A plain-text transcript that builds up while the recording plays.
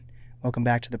Welcome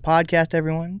back to the podcast,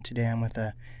 everyone. Today I'm with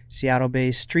a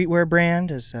Seattle-based streetwear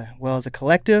brand as well as a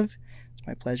collective. It's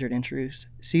my pleasure to introduce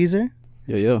Caesar.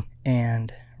 Yo.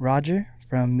 And Roger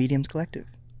from Mediums Collective.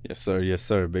 Yes, sir. Yes,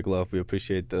 sir. Big love. We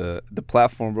appreciate the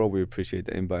platform, bro. We appreciate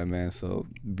the invite, man. So,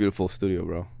 beautiful studio,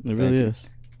 bro. It really is.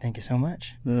 Thank you so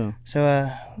much. Yeah.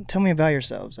 So, tell me about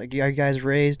yourselves. Like, are you guys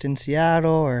raised in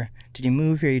Seattle, or did you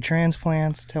move here? Are you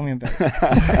transplants? Tell me about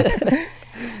it.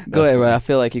 Go ahead, Ray. I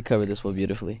feel like you covered this one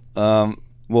beautifully.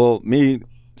 Well, me,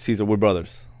 Caesar, we're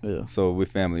brothers. Yeah. So, we're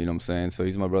family, you know what I'm saying? So,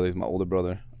 he's my brother. He's my older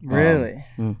brother. Really?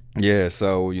 Yeah,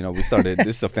 so, we started,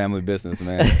 this is a family business,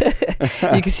 man.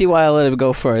 You can see why I let him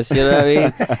go first, you know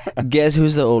what I mean? Guess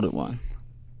who's the older one?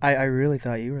 I really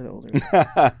thought you were the older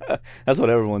one. That's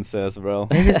what everyone says, bro.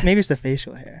 Maybe it's the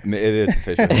facial hair. It is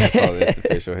the facial hair. Probably it's the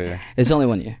facial hair. It's only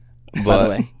 1 year, by the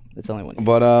way. It's only 1 year.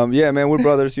 But, yeah, man, we're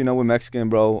brothers. We're Mexican,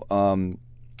 bro.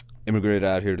 Immigrated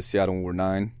out here to Seattle when we were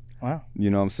 9. Wow. You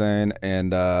know what I'm saying?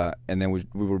 And then we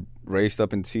were raised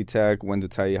up in SeaTac, went to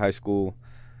Taiyi High School.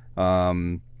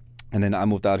 And then I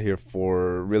moved out here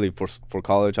for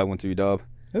college. I went to UW.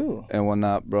 Ooh. And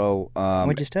whatnot, bro.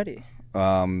 What'd you study?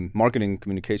 Marketing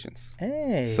communications.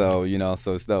 Hey. So,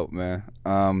 so it's dope, man.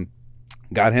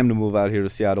 Got him to move out here to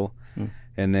Seattle.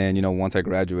 And then, once I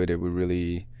graduated, we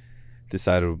really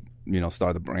decided to,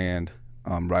 start the brand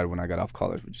right when I got off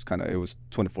college, which is it was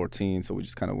 2014. So we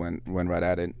just kind of went right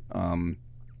at it. And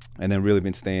then really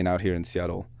been staying out here in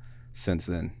Seattle since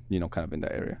then, kind of in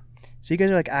that area. So you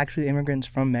guys are like actually immigrants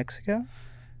from Mexico?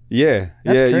 Yeah.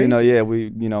 That's crazy. We,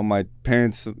 my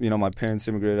parents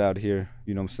immigrated out here,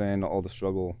 you know what I'm saying? All the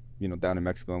struggle, down in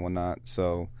Mexico and whatnot.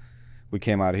 So we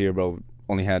came out here, bro.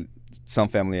 Only had some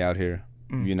family out here,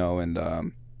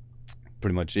 and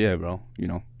pretty much, yeah, bro.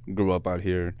 Grew up out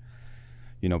here,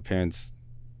 parents,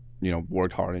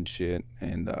 worked hard and shit.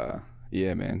 And,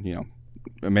 yeah, man,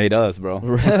 it made us, bro.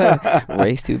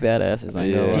 Raised two badasses.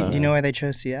 Yeah. Do you know why they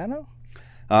chose Seattle?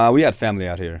 We had family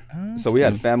out here. So we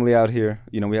had family out here.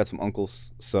 We had some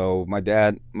uncles. So my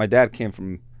dad came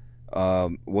from,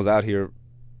 was out here,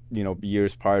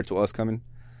 years prior to us coming.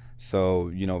 So,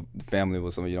 the family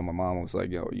was, my mom was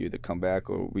like, yo, you either come back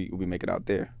or we make it out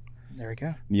there. There we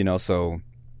go. So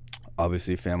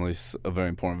obviously family's a very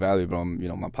important value, but,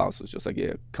 my pops was just like,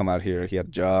 yeah, come out here. He had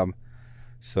a job.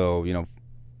 So,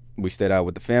 we stayed out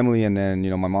with the family. And then,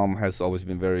 my mom has always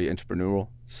been very entrepreneurial.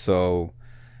 So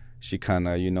she kind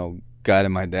of,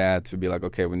 guided my dad to be like,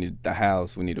 okay, we need the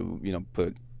house. We need to,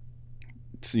 put,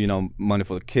 money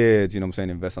for the kids,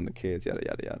 invest on the kids, yada,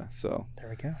 yada, yada. So there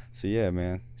we go. So, yeah,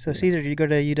 man. So, Caesar, did you go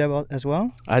to UW as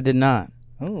well? I did not.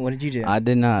 Oh, what did you do? I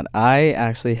did not. I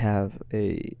actually have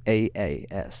a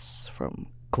AAS from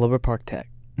Clover Park Tech.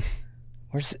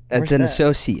 Where's it's an that?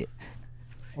 associate.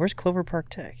 Where's Clover Park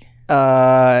Tech?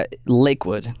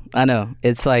 Lakewood. I know.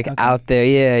 It's like Okay. out there.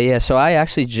 Yeah. So I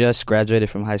actually just graduated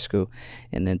from high school,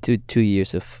 and then two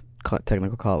years of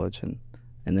technical college, and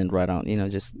then right on,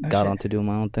 got on to do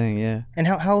my own thing. Yeah. And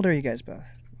how old are you guys both?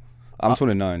 I'm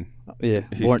 29. Yeah.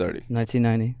 He's Born 30.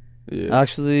 1990. Yeah.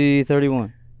 Actually,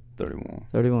 31.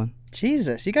 31.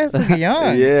 Jesus, you guys look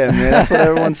young. Yeah, man. That's what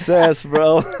everyone says,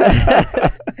 bro.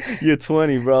 You're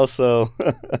 20, bro, so.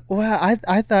 Well,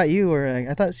 I thought you were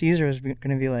I thought Caesar was going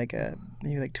to be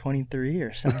maybe like 23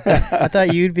 or something. I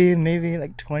thought you'd be maybe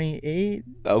like 28.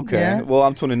 Okay. Yeah. Well,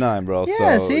 I'm 29, bro,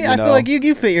 Yeah, so. see, I feel like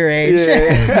you fit your age.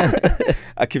 Yeah.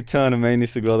 I keep telling him, man, he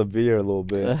needs to grow the beard a little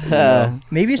bit.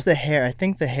 Maybe it's the hair. I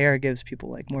think the hair gives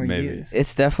people like more Maybe. youth.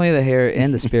 It's definitely the hair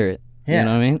and the spirit. Yeah. You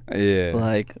know what I mean? Yeah.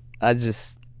 Like,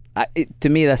 to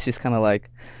me, that's just kind of like,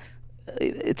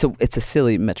 it's a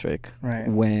silly metric, Right.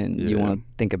 when you Yeah. want to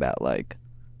think about like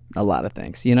a lot of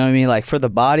things. You know what I mean? Like for the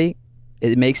body,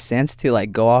 it makes sense to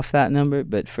like go off that number,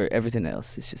 but for everything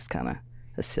else, it's just kind of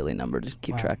a silly number to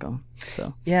keep Wow. track on.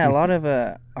 So Yeah, a lot of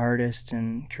artists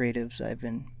and creatives I've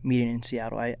been meeting in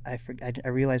Seattle, I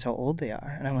realize how old they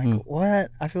are, and I'm like, what?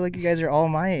 I feel like you guys are all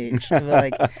my age. I feel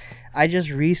like I just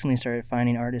recently started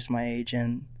finding artists my age,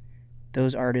 and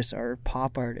those artists are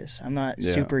pop artists. I'm not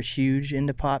Yeah. super huge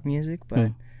into pop music,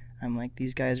 but I'm like,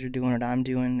 these guys are doing what I'm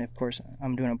doing. Of course,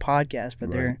 I'm doing a podcast,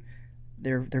 but Right.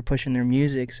 they're pushing their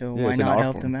music, so Yeah, why it's an not art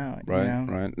help form. them out? Right, You know?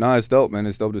 right. No, it's dope, man.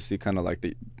 It's dope to see kind of like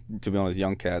to be honest,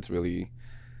 young cats really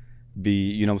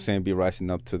be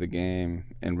rising up to the game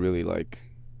and really like,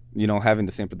 having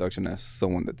the same production as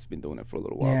someone that's been doing it for a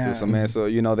little while. Yeah. So man, I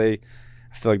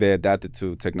feel like they adapted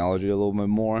to technology a little bit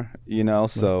more,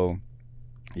 so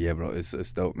yeah, bro,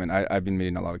 it's dope, man. I've been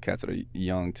meeting a lot of cats that are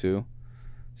young too.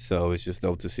 So it's just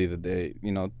dope to see that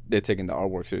they're taking the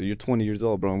artwork. So you're 20 years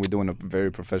old, bro, and we're doing a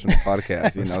very professional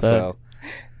podcast, so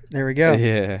There we go.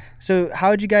 Yeah. So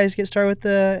how did you guys get started with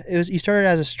you started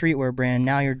as a streetwear brand.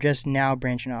 Now you're just now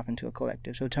branching off into a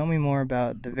collective. So tell me more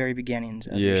about the very beginnings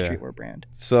of your streetwear brand.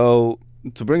 So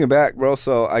to bring it back, bro,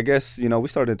 so I guess, we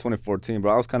started in 2014,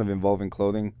 bro. I was kind of involved in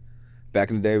clothing back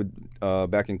in the day.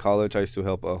 Back in college, I used to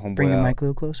help a homeboy Bring the out. mic a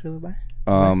little closer, a little bit.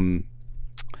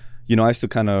 I used to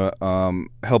kind of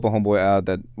help a homeboy out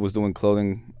that was doing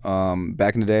clothing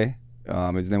back in the day.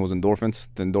 His name was Endorphins,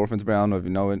 the Endorphins brand. I don't know if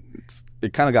you know it.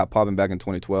 It kind of got popping back in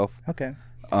 2012. Okay.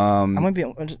 I'm gonna be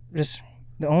just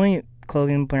the only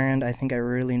clothing brand I think I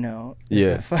really know.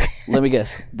 Is Let me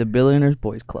guess. The Billionaires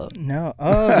Boys Club. No.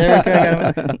 Oh, there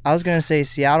we go. I was gonna say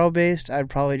Seattle based. I'd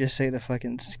probably just say the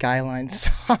fucking Skyline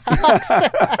socks.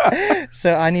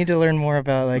 So I need to learn more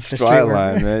about like the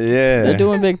Skyline, man. Yeah. They're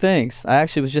doing big things. I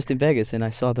actually was just in Vegas and I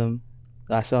saw them.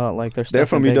 I saw like their stuff. They're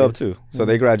from in UW Vegas. too, so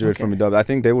they graduated from UW. I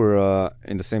think they were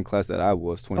in the same class that I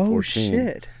was, 2014. Oh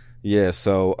shit! Yeah,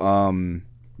 so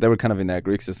they were kind of in that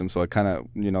Greek system, so it kind of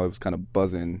it was kind of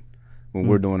buzzing when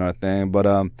we're doing our thing.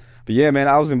 But yeah, man,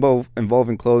 I was involved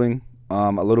in clothing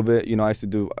a little bit.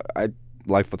 I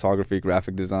like photography,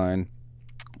 graphic design,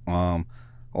 all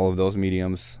of those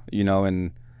mediums.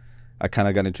 And I kind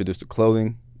of got introduced to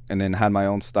clothing, and then had my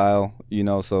own style.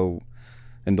 So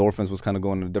Endorphins was kind of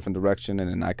going in a different direction, and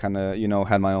then I kind of,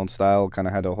 had my own style, kind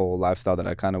of had a whole lifestyle that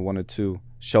I kind of wanted to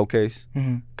showcase,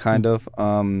 kind of.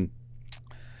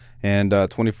 And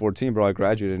 2014, bro, I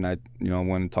graduated, and I,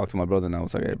 went and talked to my brother, and I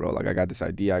was like, hey, bro, like, I got this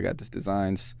idea, I got this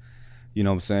designs, you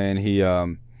know what I'm saying? He,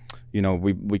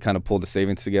 we kind of pulled the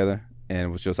savings together, and it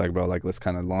was just like, bro, like, let's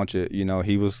kind of launch it.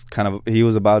 He was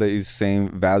about it, his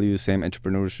same values, same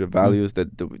entrepreneurship values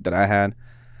that I had,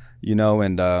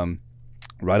 and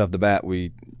right off the bat,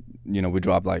 we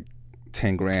dropped like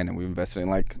 10 grand and we invested in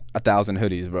like 1,000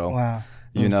 hoodies, bro. Wow.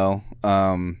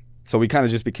 So we kind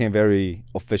of just became very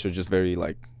official, just very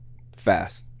like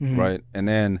fast, right? And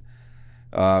then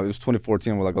it was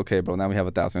 2014. We're like, okay, bro, now we have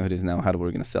 1,000 hoodies. Now how are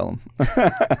we gonna sell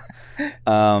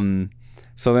them?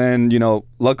 So then,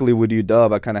 luckily with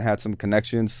UW, I kind of had some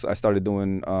connections. I started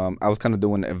doing, I was kind of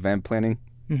doing event planning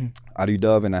at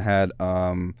UW, and I had.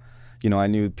 I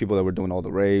knew people that were doing all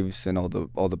the raves and all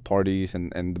the parties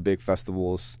and the big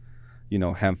festivals,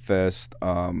 Hempfest,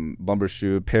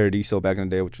 Bumbershoot, Paradiso back in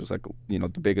the day, which was like, the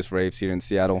biggest raves here in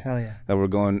Seattle. Hell yeah. that were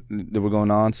going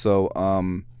on. So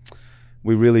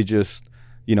we really just,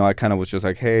 I kind of was just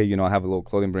like, hey, I have a little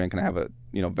clothing brand. Can I have a,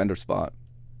 vendor spot?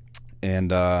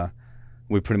 And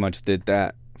we pretty much did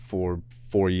that for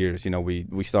 4 years.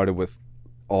 We started with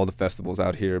all the festivals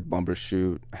out here,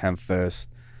 Bumbershoot, Hempfest,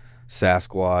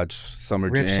 Sasquatch, Summer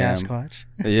Rip Jam. Sasquatch.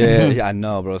 Yeah, I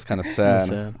know, bro. It's kind of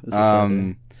sad. It's sad.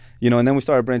 And then we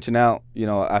started branching out.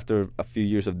 After a few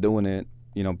years of doing it,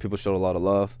 people showed a lot of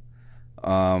love,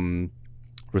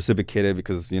 reciprocated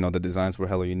because the designs were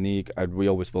hella unique. We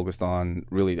always focused on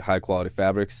really high quality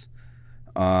fabrics.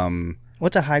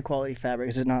 What's a high quality fabric?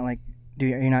 Is it not like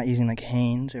you're not using like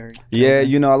Hanes or? Yeah,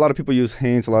 a lot of people use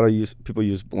Hanes. A lot of people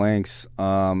use blanks.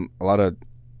 A lot of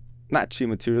not cheap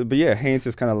material, but yeah, Hanes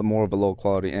is kind of more of a low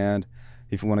quality. And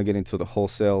if you want to get into the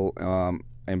wholesale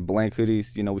and blank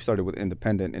hoodies, we started with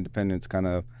Independent. Independent's kind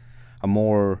of a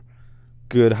more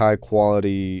good, high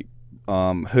quality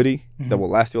hoodie that will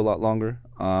last you a lot longer.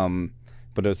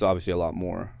 But there's obviously a lot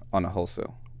more on a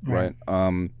wholesale, right?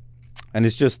 And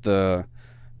it's just the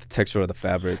texture of the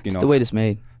fabric. It's the way it's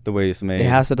made. The way it's made. It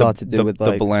has a lot to do with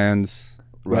the blends,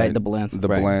 right? The blends. The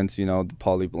blends, the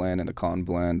poly blend and the cotton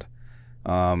blend.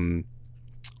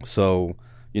 So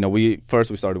we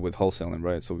started with wholesaling,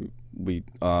 right? So we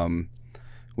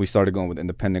started going with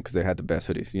Independent because they had the best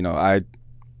hoodies. I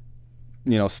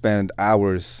spend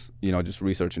hours just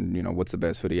researching what's the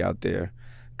best hoodie out there,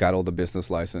 got all the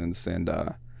business license, and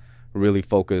really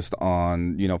focused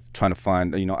on trying to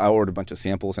find. I ordered a bunch of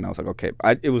samples, and I was like, okay,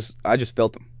 I just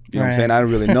felt them. You know what I'm saying? I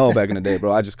didn't really know back in the day,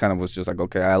 bro. I just kind of was just like,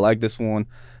 okay, I like this one,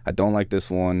 I don't like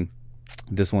this one.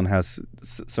 This one has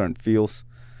certain feels.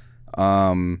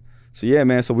 So yeah,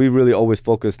 man. So we really always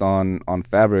focused on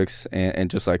fabrics and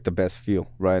just like the best feel,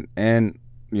 right? And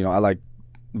I like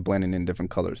blending in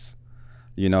different colors.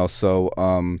 So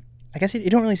I guess you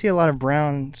don't really see a lot of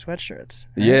brown sweatshirts.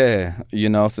 Right?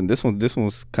 Yeah, so this one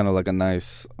was kind of like a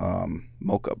nice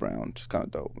mocha brown, just kind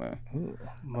of dope, man. Ooh,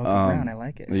 mocha brown, I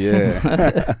like it.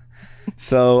 Yeah.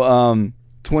 So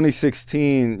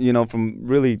 2016, from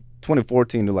really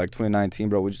 2014 to like 2019,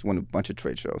 bro, we just went to a bunch of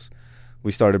trade shows.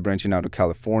 We started branching out to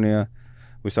California.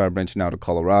 We started branching out to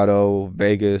Colorado,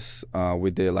 Vegas. We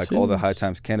did like all the High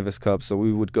Times Canvas Cups. So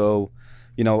we would go,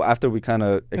 after we kind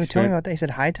of tell me about that. You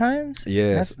said High Times?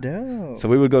 Yes. That's dope. So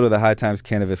we would go to the High Times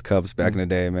Canvas Cups back in the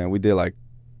day, man. We did like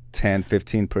 10,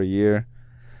 15 per year.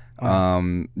 Wow.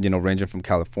 You know, ranging from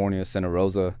California, Santa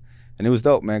Rosa. And it was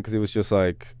dope, man, because it was just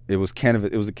like, it was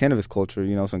the cannabis culture,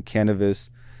 you know, so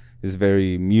cannabis is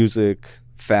very music,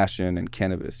 fashion, and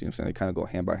cannabis, you know what I'm saying? They kind of go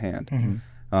hand by hand.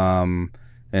 Mm-hmm.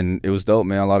 And it was dope,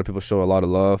 man. A lot of people show a lot of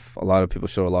love. A lot of people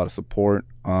show a lot of support.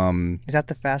 Is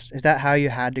that how you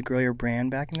had to grow your brand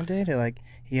back in the day? To like,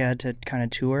 you had to kind of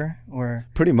tour, or?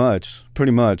 Pretty much,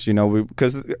 you know,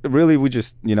 because really we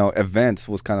just, you know, events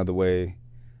was kind of the way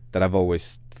that I've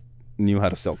always knew how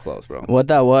to sell clothes, bro. What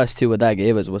that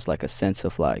gave us was like a sense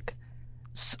of like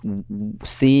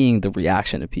seeing the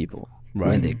reaction of people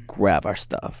when they grab our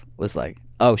stuff. Was like,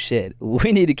 oh shit,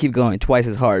 we need to keep going twice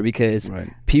as hard, because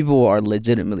people are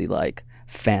legitimately like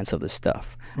fans of the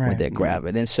stuff when they grab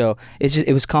it. And so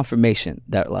it was confirmation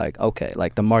that like, okay,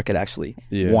 like the market actually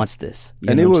wants this.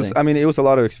 And it was, I mean, it was a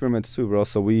lot of experiments too, bro.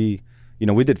 So we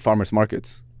did farmers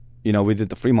markets. You know, we did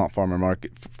the Fremont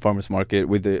farmers market.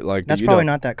 We did like that's probably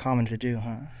not that common to do,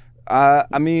 huh?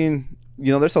 I mean,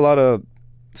 you know, there's a lot of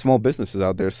small businesses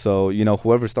out there. So, you know,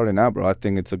 whoever's starting out, bro, I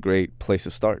think it's a great place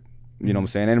to start. You know what I'm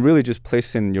saying? And really just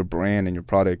placing your brand and your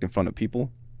product in front of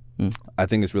people, I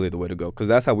think is really the way to go. Because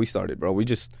that's how we started, bro. We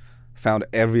just found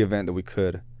every event that we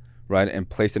could, right, and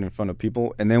placed it in front of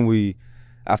people. And then we,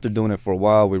 after doing it for a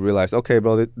while, we realized, okay,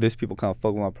 bro, these people kind of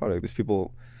fuck with my product. These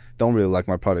people don't really like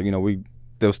my product. You know,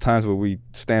 there was times where we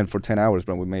stand for 10 hours,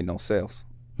 but we made no sales,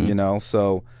 you know?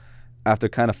 So after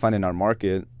kind of finding our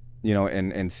market, you know,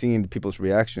 and seeing people's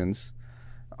reactions,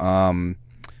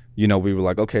 you know, we were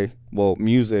like, okay, well,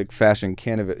 music, fashion,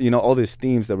 cannabis, you know, all these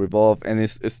themes that revolve, and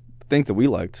it's things that we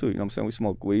like too. You know what I'm saying? We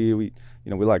smoke weed, we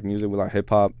like music, we like hip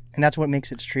hop. And that's what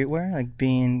makes it streetwear, like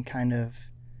being kind of,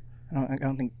 I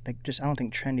don't think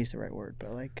trendy is the right word,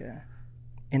 but like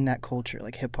in that culture,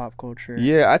 like hip hop culture.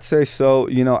 Yeah, I'd say so.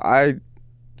 You know, I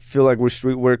feel like we're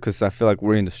streetwear because I feel like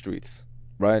we're in the streets,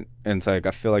 right? And it's like,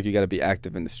 I feel like you got to be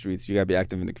active in the streets. You got to be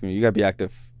active in the community. You got to be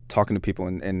active talking to people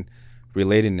and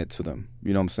relating it to them.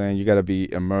 You know what I'm saying? You got to be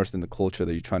immersed in the culture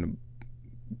that you're trying to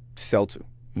sell to,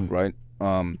 right?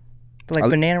 But like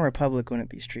Banana Republic wouldn't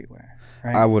be streetwear,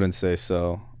 right? I wouldn't say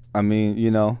so. I mean, you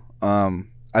know,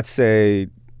 I'd say,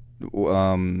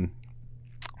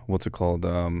 what's it called?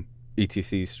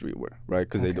 ETC streetwear, right?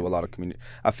 Because they do a lot of community.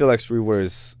 I feel like streetwear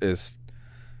is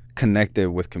connected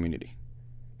with community.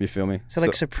 You feel me? So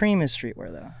like Supreme is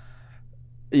streetwear though.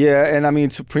 Yeah, and I mean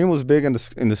Supreme was big in the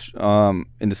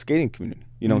skating community.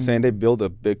 You know what I'm saying? They built a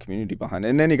big community behind it.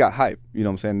 And then he got hype. You know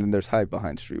what I'm saying? Then there's hype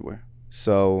behind streetwear.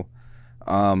 So,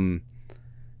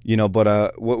 you know,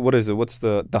 but what is it? What's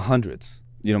the hundreds?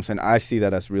 You know what I'm saying? I see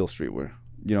that as real streetwear.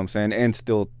 You know what I'm saying? And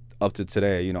still up to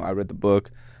today, you know, I read the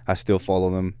book. I still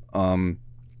follow them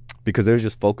because they're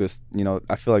just focused. You know,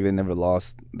 I feel like they never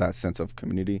lost that sense of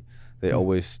community. They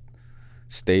always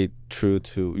stayed true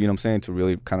to, you know what I'm saying, to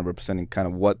really kind of representing kind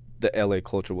of what the LA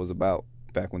culture was about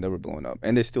back when they were blowing up.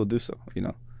 And they still do so, you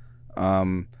know.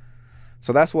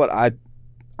 So that's what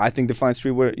I think defines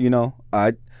streetwear, you know.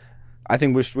 I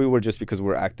think we're streetwear just because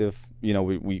we're active. You know,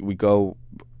 we go,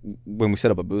 when we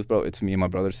set up a booth, bro, it's me and my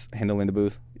brothers handling the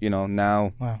booth, you know.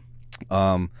 Now,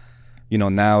 you know,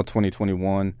 now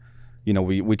 2021, you know,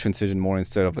 we transitioned more,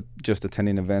 instead of just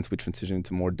attending events, we transitioned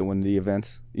to more doing the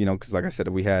events, you know, because like I said,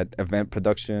 we had event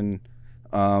production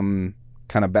kind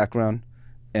of background,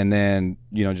 and then,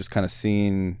 you know, just kind of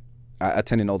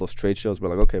attending all those trade shows. We're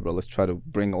like, okay, bro, let's try to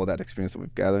bring all that experience that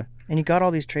we've gathered. And you got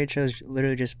all these trade shows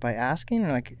literally just by asking,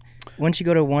 or like once you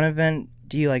go to one event,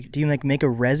 do you make a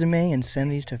resume and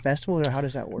send these to festivals, or how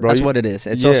does that work? Bro, that's what it is.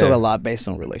 It's also a lot based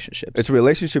on relationships. It's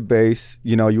relationship based.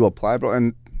 You know, you apply, bro,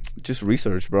 and just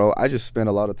research, bro. I just spend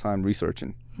a lot of time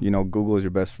researching. You know, Google is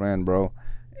your best friend, bro.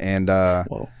 And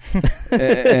whoa.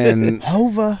 and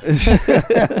Hova.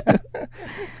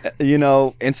 You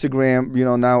know, Instagram, you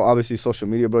know, now obviously social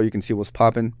media, bro, you can see what's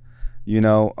popping, you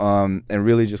know, and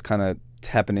really just kind of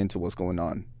tapping into what's going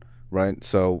on, right?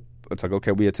 So it's like,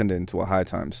 okay, we attended into a High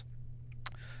Times.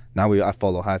 Now I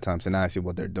follow High Times, and now I see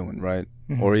what they're doing, right?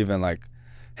 Or even like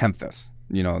Hempfest.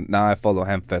 You know, now I follow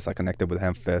Hempfest. I connected with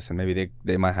Hempfest, and maybe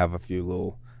they might have a few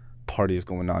little parties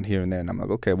going on here and there. And I'm like,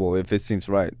 okay, well, if it seems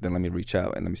right, then let me reach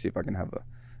out and let me see if I can have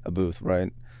a booth,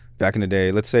 right? Back in the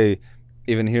day, let's say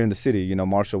even here in the city, you know,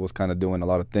 Marshall was kind of doing a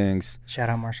lot of things. Shout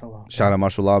out Marshall Law. Shout out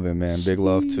Marshall Lobin, man. Big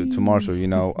love to Marshall, you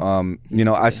know. You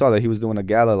know, I saw that he was doing a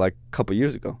gala like a couple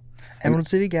years ago. Emerald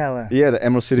City Gala. Yeah, the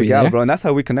Emerald City Gala, bro. And that's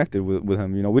how we connected with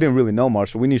him. You know, we didn't really know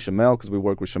Marshall. We knew Shamel because we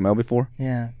worked with Shamel before.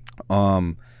 Yeah.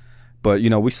 But,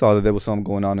 we saw that there was something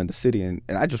going on in the city, and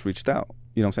I just reached out.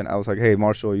 You know what I'm saying? I was like, hey,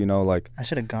 Marshall, like... I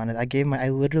should have gone. I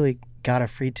literally got a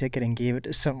free ticket and gave it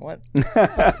to someone.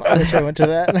 I wish I went to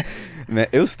that. Man,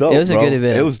 it was dope, It was bro. a good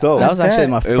event. It was dope. That was actually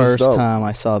my It was first dope. time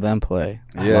I saw them play.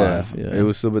 Yeah, live. it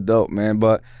was super dope, man.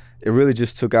 But it really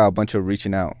just took out a bunch of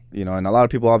reaching out, and a lot of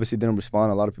people obviously didn't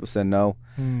respond. A lot of people said no.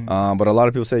 But a lot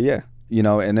of people said yeah,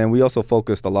 and then we also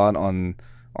focused a lot on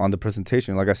the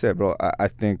presentation. Like I said, bro, I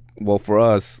think, well, for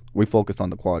us, we focused on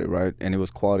the quality, right? And it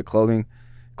was quality clothing,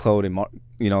 quality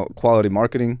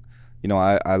marketing.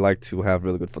 I like to have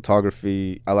really good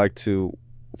photography. I like to,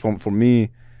 for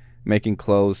me, making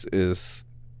clothes is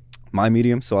my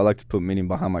medium. So I like to put meaning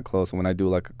behind my clothes. So when I do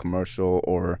like a commercial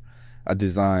or a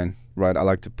design, right, I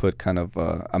like to put kind of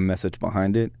a message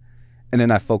behind it. And then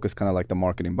I focus kind of like the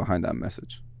marketing behind that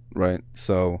message, right?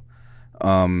 So,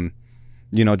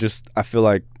 just I feel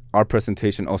like our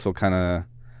presentation also kind of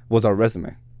was our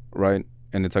resume, right?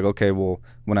 And it's like, okay, well,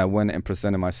 when I went and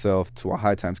presented myself to a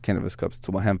High Times Cannabis Cups,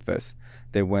 to a HempFest,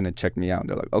 they went and checked me out.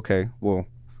 They're like, okay, well,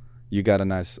 you got a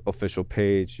nice official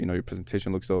page. Your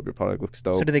presentation looks dope. Your product looks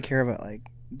dope. So do they care about, like,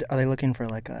 are they looking for,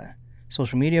 like, a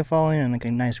social media following and, like,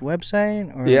 a nice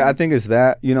website? Or? Yeah, I think it's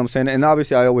that. You know what I'm saying? And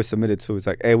obviously, I always submit it too. It's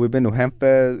like, hey, we've been to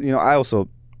HempFest. I also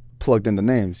plugged in the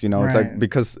names. It's Right. like,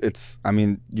 because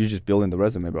you're just building the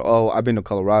resume, bro. Oh, I've been to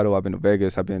Colorado. I've been to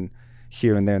Vegas. I've been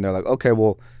here and there. And they're like, okay,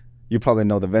 well, you probably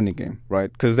know the vending game, right?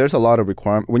 Because there's a lot of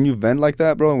requirement when you vend like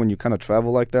that, bro. And when you kind of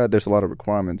travel like that, there's a lot of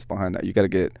requirements behind that. You got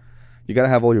to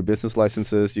have all your business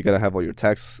licenses. You got to have all your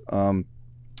tax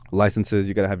licenses.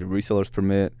 You got to have your reseller's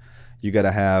permit. You got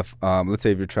to have, let's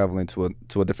say if you're traveling to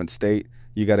a different state,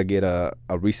 you got to get a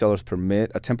reseller's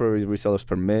permit, a temporary reseller's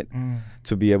permit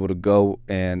to be able to go,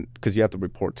 and because you have to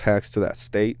report tax to that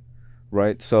state,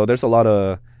 right? So there's a lot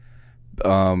of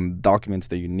documents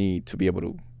that you need to be able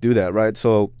to do that, right?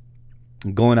 So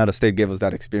going out of state gave us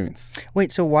that experience.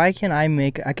 Wait, so why can I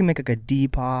can make like a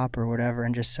Depop or whatever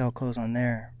and just sell clothes on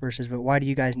there but why do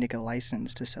you guys need a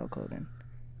license to sell clothing?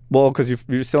 Well, because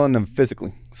you're selling them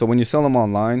physically. So when you sell them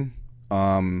online,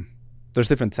 there's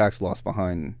different tax laws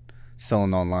behind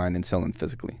selling online and selling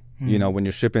physically. When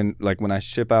you're shipping, like when I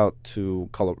ship out to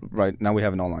Colorado, right now we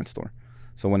have an online store.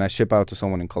 So when I ship out to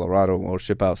someone in Colorado or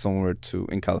ship out somewhere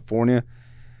in California,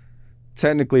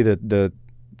 technically the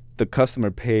customer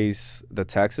pays the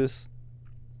taxes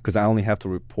because I only have to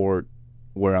report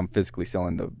where I'm physically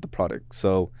selling the product.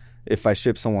 So if I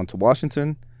ship someone to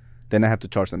Washington, then I have to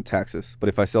charge them taxes. But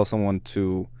if I sell someone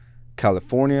to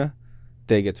California,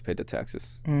 they get to pay the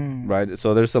taxes, right?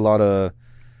 So there's a lot of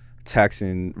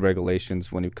taxing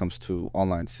regulations when it comes to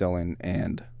online selling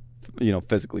and,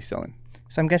 physically selling.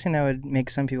 So I'm guessing that would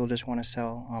make some people just want to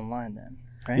sell online then,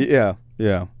 right?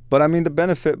 Yeah. But the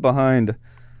benefit behind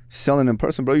selling in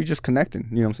person, bro, you're just connecting.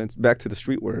 You know what I'm saying? It's back to the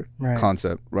streetwear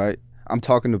concept, right? I'm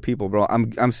talking to people, bro.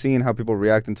 I'm seeing how people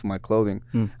reacting to my clothing.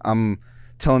 I'm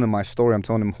telling them my story. I'm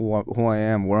telling them who I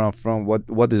am, where I'm from,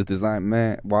 what this design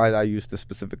meant, why I use the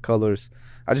specific colors.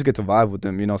 I just get to vibe with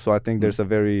them, So I think there's a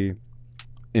very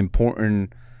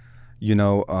important,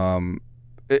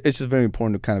 it's just very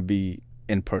important to kind of be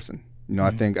in person.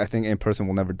 I think in person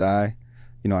will never die.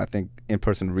 I think in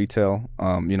person retail,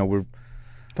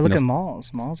 But look at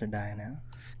malls. Malls are dying now.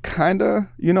 Kinda,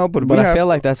 but I feel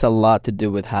like that's a lot to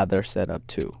do with how they're set up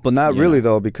too. But not really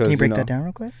though, because can you break that down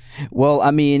real quick? Well,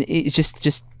 it's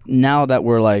just now that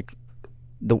we're like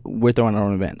we're throwing our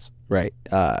own events, right?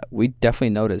 We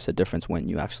definitely notice a difference when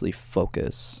you actually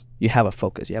focus. You have a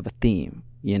focus. You have a theme.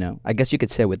 I guess you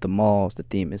could say with the malls, the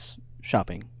theme is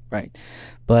shopping, right?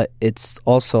 But it's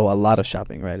also a lot of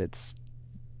shopping, right? It's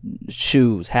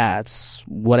shoes, hats,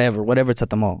 whatever it's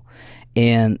at the mall.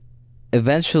 And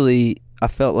eventually I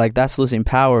felt like that's losing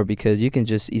power because you can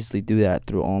just easily do that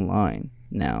through online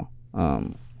now.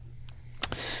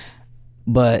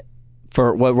 But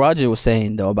for what Roger was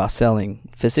saying though about selling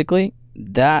physically,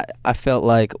 that I felt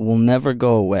like will never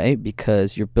go away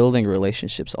because you're building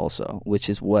relationships also, which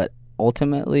is what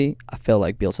ultimately I feel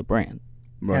like builds a brand.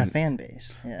 Right. And a fan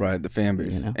base. Yeah. Right, the fan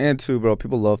base. And too, bro,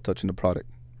 people love touching the product.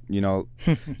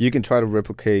 You can try to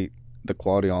replicate the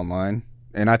quality online.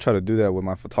 And I try to do that with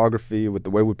my photography, with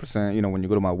the way we present. When you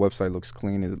go to my website, it looks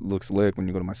clean, it looks slick. When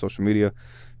you go to my social media,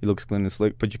 it looks clean and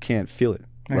slick. But you can't feel it,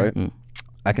 right?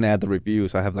 I can add the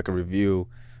reviews. I have like a review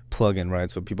plugin,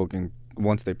 right? So people can,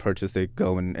 once they purchase, they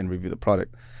go and review the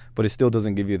product. But it still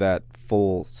doesn't give you that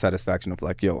full satisfaction of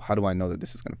like, yo, how do I know that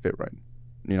this is going to fit right?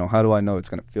 How do I know it's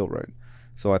going to feel right?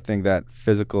 So I think that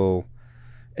physical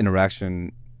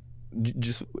interaction,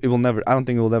 it will never, I don't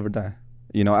think it will ever die.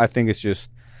 I think it's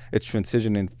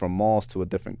transitioning from malls to a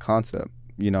different concept,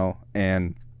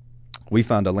 and we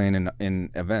found a lane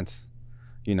in events,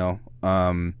 you know.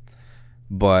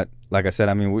 But like I said,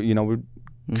 I mean, we're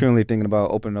currently thinking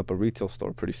about opening up a retail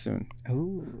store pretty soon.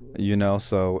 Ooh. You know,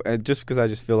 so just because I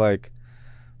just feel like,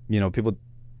 you know, people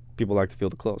like to feel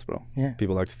the clothes, bro. Yeah.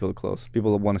 People like to feel the clothes.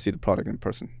 People want to see the product in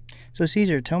person. So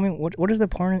Caesar, tell me what is the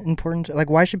importance? Like,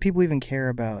 why should people even care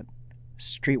about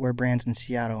streetwear brands in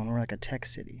Seattle when we're like a tech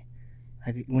city?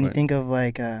 Like when you think of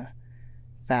like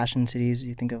fashion cities,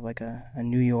 you think of like a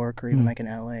New York or even like an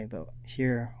LA, but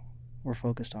here we're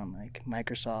focused on like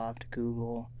Microsoft,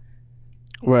 Google.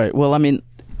 Right. Well, I mean,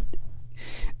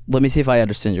 let me see if I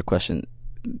understand your question.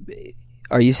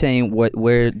 Are you saying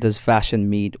where does fashion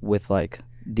meet with like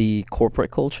the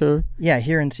corporate culture? Yeah,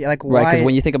 here in Seattle. Like, why? Right, because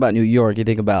when you think about New York, you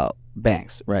think about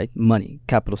banks, right? Money,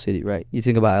 capital city, right? You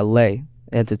think about LA,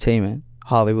 entertainment,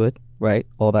 Hollywood, right?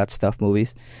 All that stuff,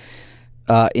 movies.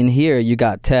 In here, you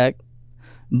got tech,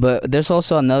 but there's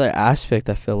also another aspect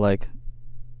I feel like,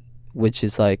 which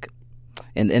is like,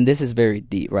 and this is very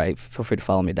deep, right? Feel free to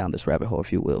follow me down this rabbit hole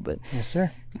if you will. But yes,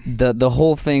 sir. The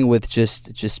whole thing with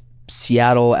just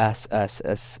Seattle as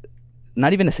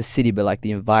not even as a city, but like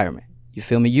the environment. You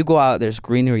feel me? You go out, there's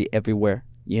greenery everywhere.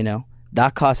 You know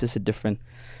that causes a different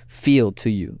feel to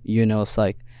you. You know, it's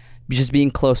like just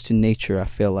being close to nature. I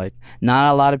feel like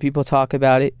not a lot of people talk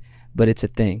about it, but it's a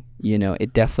thing. You know,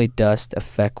 it definitely does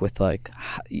affect with like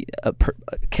a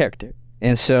character.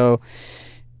 And so,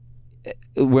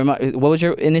 what was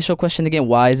your initial question again?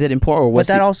 Why is it important? Or but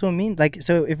that also means like,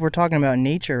 so if we're talking about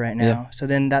nature right now, Yeah. so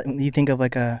then that you think of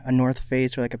like a North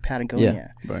Face or like a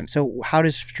Patagonia. Yeah, right. So how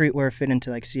does streetwear fit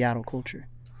into like Seattle culture?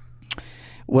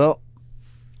 Well,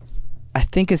 I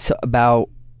think it's about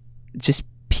just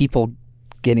people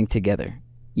getting together,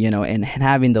 you know, and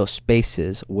having those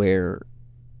spaces where,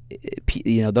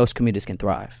 you know, those communities can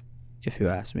thrive, if you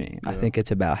ask me. Yeah. I think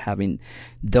it's about having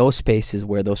those spaces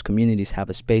where those communities have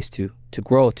a space to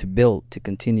grow, to build, to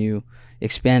continue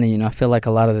expanding. You know, I feel like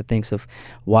a lot of the things of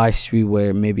why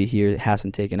streetwear maybe here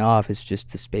hasn't taken off is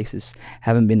just the spaces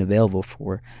haven't been available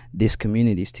for these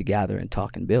communities to gather and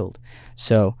talk and build.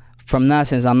 So from that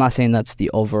sense, I'm not saying that's the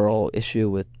overall issue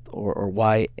with or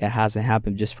why it hasn't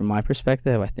happened. Just from my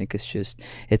perspective, I think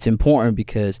it's important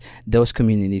because those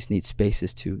communities need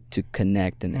spaces to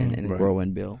connect and right. grow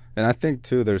and build. And I think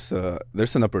too, there's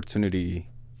an opportunity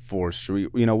for street.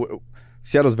 You know,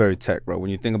 Seattle's very tech, right? When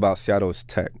you think about Seattle, it's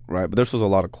tech, right? But there's also a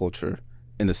lot of culture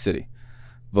in the city.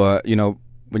 But you know,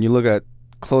 when you look at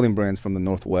clothing brands from the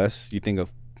Northwest, you think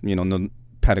of, you know,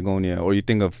 Patagonia, or you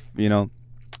think of, you know,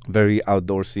 very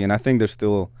outdoorsy. And I think there's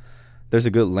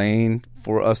a good lane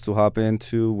for us to hop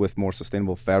into with more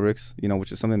sustainable fabrics, you know,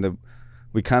 which is something that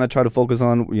we kind of try to focus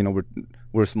on. You know,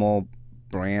 we're a small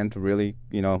brand, really,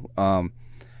 you know,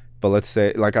 but let's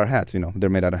say like our hats, you know,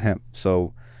 they're made out of hemp.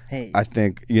 So hey. I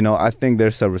think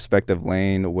there's a respective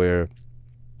lane where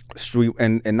street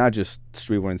and not just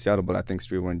streetwear in Seattle, but I think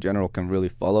streetwear in general can really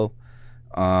follow.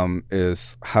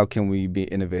 Is how can we be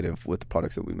innovative with the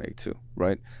products that we make too,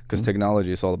 right? Because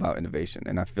technology is all about innovation,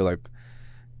 and I feel like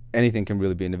anything can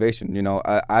really be innovation. You know,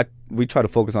 we try to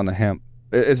focus on the hemp.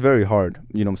 It's very hard,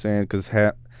 you know what I'm saying? Because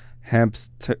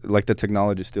hemp's like the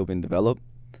technology is still being developed,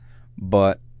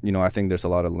 but you know, I think there's a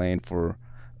lot of lane for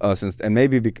us, and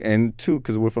maybe and too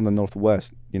because we're from the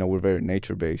Northwest. You know, we're very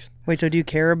nature based. Wait, so do you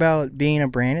care about being a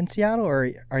brand in Seattle,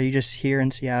 or are you just here in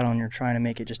Seattle and you're trying to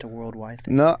make it just a worldwide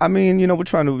thing? No, I mean, you know, we're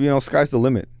trying to, you know, sky's the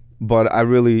limit. But I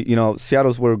really, you know,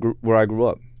 Seattle's where I grew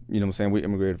up. You know what I'm saying? We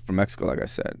immigrated from Mexico, like I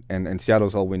said, and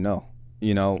Seattle's all we know.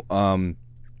 You know,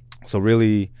 so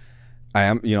really,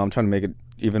 I'm trying to make it.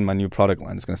 Even my new product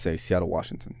line is going to say Seattle,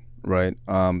 Washington, right?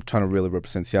 Trying to really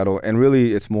represent Seattle, and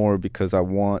really, it's more because I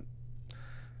want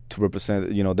to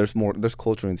represent. You know, there's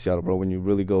culture in Seattle, bro. When you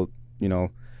really go, you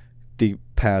know, deep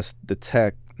past the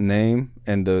tech name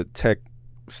and the tech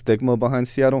stigma behind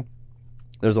Seattle,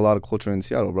 there's a lot of culture in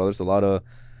Seattle, bro. There's a lot of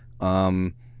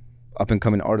up and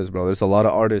coming artists, bro. There's a lot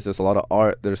of artists. There's a lot of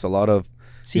art. There's a lot of.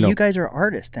 See, you guys are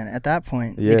artists then at that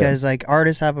point, because like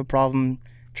artists have a problem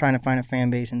trying to find a fan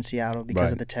base in Seattle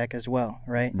because of the tech as well,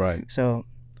 right? Right. So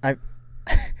I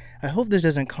hope this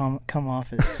doesn't come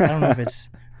off as, I don't know if it's,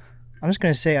 I'm just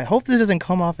gonna say I hope this doesn't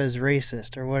come off as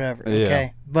racist or whatever. Okay, yeah.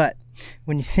 But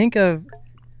when you think of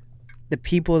the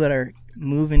people that are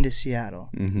moving to Seattle,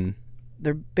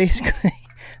 they're basically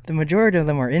the majority of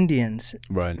them are Indians,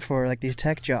 right? For like these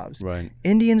tech jobs, right?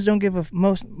 Indians don't give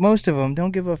most of them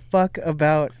don't give a fuck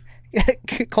about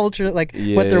culture, like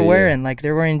what they're wearing. Like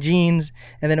they're wearing jeans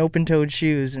and then open-toed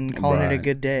shoes and calling it a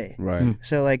good day, right?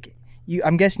 So like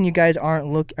I'm guessing you guys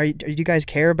do you guys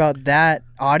care about that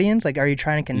audience? Like, are you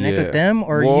trying to connect with them,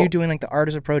 or are you doing like the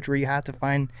artist approach where you have to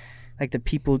find like the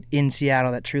people in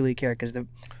Seattle that truly care, because the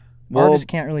artists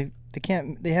can't really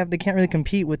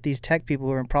compete with these tech people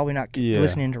who are probably not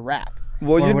listening to rap.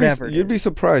 Well, you'd be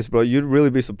surprised, bro. You'd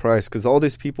really be surprised, because all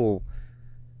these people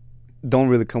don't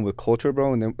really come with culture,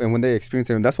 bro. And when they experience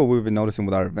it, and that's what we've been noticing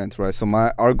with our events, right? So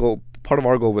part of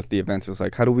our goal with the events is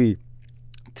like, how do we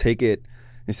take it,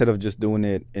 instead of just doing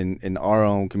it in our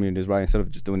own communities, right? Instead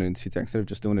of just doing it in SeaTac, instead of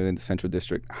just doing it in the Central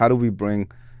District, how do we bring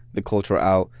the culture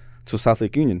out to South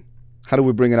Lake Union? How do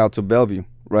we bring it out to Bellevue,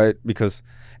 right? Because,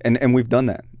 and we've done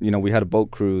that. You know, we had a boat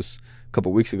cruise a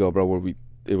couple of weeks ago, bro, where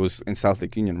it was in South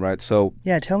Lake Union, right? So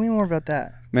yeah, tell me more about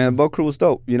that. Man, the boat cruise was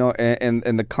dope, you know,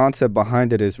 and the concept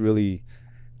behind it is really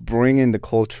bringing the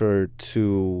culture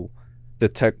to the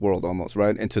tech world almost,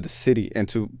 right? Into the city and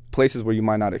to places where you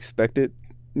might not expect it,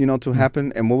 you know, to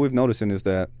happen. And what we've noticed is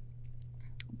that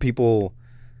people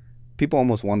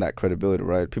almost want that credibility,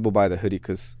 right? People buy the hoodie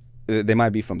because they might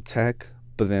be from tech,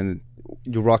 but then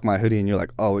you rock my hoodie and you're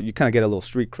like, oh, you kind of get a little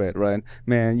street cred, right?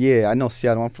 Man, yeah, I know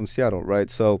Seattle. I'm from Seattle, right?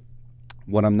 So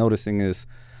what I'm noticing is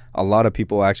a lot of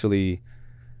people actually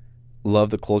love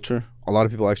the culture. A lot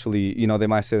of people actually, you know, they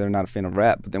might say they're not a fan of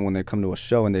rap, but then when they come to a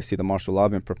show and they see the Marshall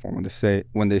Lobbin perform,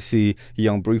 when they see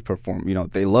Young Bree perform, you know,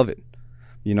 they love it.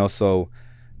 You know, so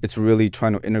it's really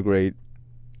trying to integrate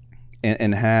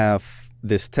and have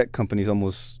this tech companies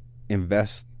almost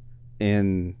invest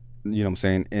in, you know what I'm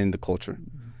saying, in the culture.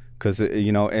 Because,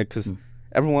 you know, because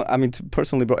everyone, I mean,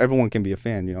 personally, bro, everyone can be a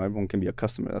fan, you know, everyone can be a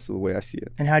customer. That's the way I see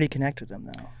it. And how do you connect with them,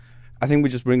 though? I think we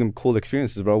just bring them cool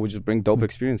experiences, bro. We just bring dope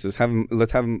experiences.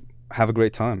 Let's have them have a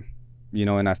great time, you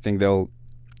know, and I think they'll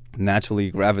naturally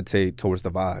gravitate towards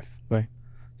the vibe. Right.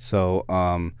 So,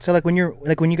 so when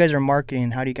you guys are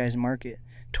marketing, how do you guys market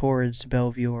towards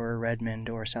Bellevue or Redmond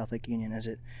or South Lake Union? Is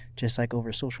it just like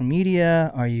over social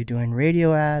media? Are you doing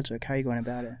radio ads? Like, how are you going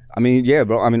about it? I mean, yeah,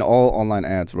 bro. I mean, all online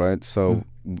ads, right? So,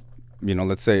 you know,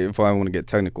 let's say if I want to get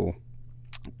technical,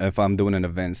 if I'm doing an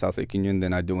event in South Lake Union,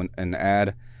 then I do an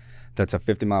ad that's a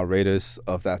 50-mile radius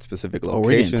of that specific location. Oh,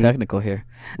 we're getting technical here.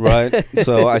 Right?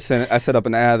 So I set up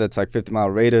an ad that's like 50-mile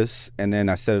radius, and then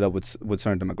I set it up with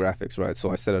certain demographics, right? So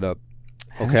I set it up,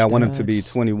 okay, I want them to be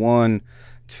 21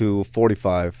 to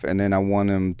 45, and then I want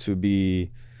them to be,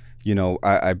 you know,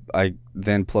 I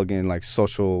then plug in like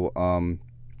social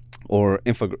or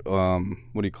info,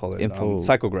 what do you call it?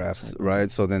 Psychographs, right?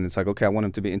 So then it's like, okay, I want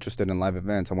them to be interested in live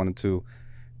events. I want them to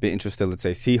be interested, let's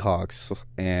say, Seahawks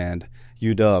and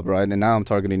UW, right? And now I'm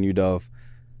targeting UW,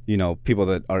 you know, people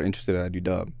that are interested at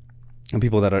UW and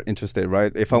people that are interested,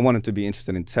 right? If I want them to be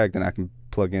interested in tech, then I can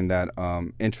plug in that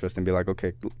interest and be like,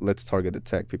 okay, let's target the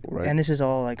tech people, right? And this is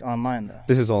all like online, though.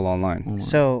 This is all online. Mm-hmm.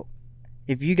 So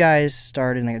if you guys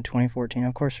started like in 2014,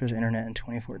 of course there's internet in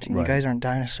 2014. Right. You guys aren't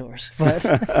dinosaurs, but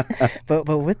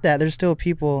but with that, there's still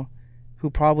people who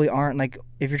probably aren't, like,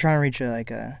 if you're trying to reach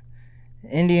a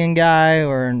Indian guy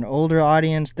or an older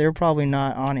audience, they're probably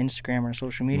not on Instagram or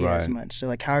social media as much. So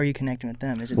like, how are you connecting with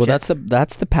them? Is it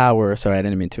that's the power. Sorry, I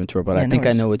didn't mean to interrupt, but I think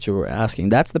I know what you were asking.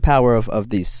 That's the power of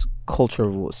these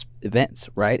cultural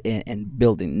events, right? And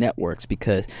building networks,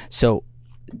 because so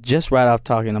just right off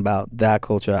talking about that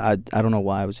culture, I don't know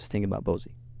why I was just thinking about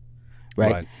Bozy,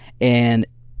 right? And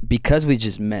because we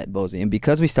just met Bozy, and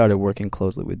because we started working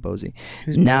closely with Bozy,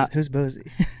 who's Bozy?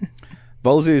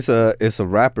 Bozy is a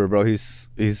rapper, bro. He's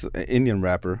an Indian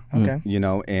rapper. Okay. You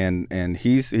know, and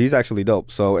he's actually dope.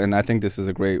 So, and I think this is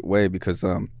a great way because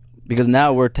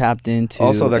now we're tapped into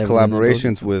also the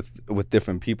collaborations with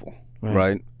different people,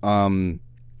 right? Bozy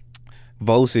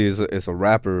is a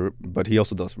rapper, but he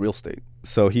also does real estate.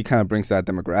 So he kind of brings that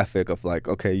demographic of like,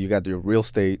 okay, you got your real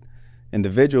estate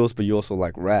individuals, but you also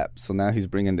like rap. So now he's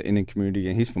bringing the Indian community,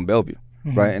 and he's from Bellevue,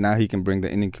 right? And now he can bring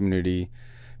the Indian community,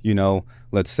 you know,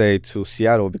 let's say to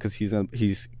Seattle, because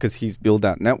he's built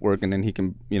that network, and then he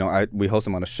can, you know, we host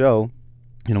him on a show,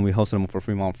 you know, we hosted him for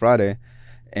Fremont Friday,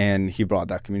 and he brought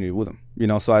that community with him, you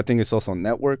know. So I think it's also a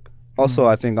network. Also,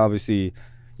 I think obviously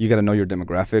you got to know your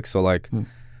demographics. So like,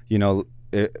 you know,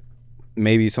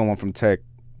 maybe someone from tech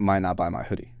might not buy my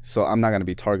hoodie, so I'm not going to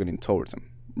be targeting towards him,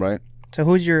 right? So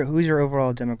who's your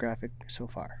overall demographic so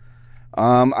far?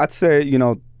 I'd say, you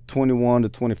know, 21 to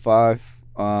 25.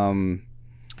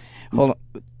 Hold on.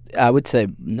 I would say,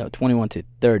 no, 21 to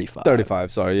 35.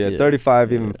 35, sorry. Yeah,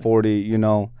 35, even 40, you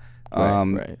know.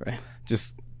 Right.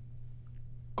 Just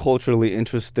culturally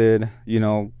interested, you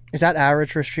know. Is that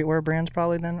average for streetwear brands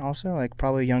probably then also? Like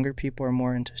probably younger people are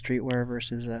more into streetwear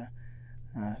versus a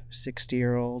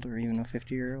 60-year-old or even a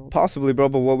 50-year-old? Possibly, bro.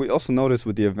 But what we also noticed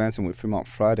with the events and with Fremont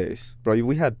Fridays, bro,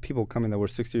 we had people coming that were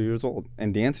 60 years old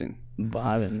and dancing.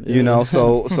 Vibing. You know,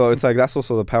 so it's like that's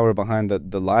also the power behind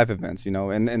the live events, you know,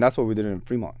 and that's what we did in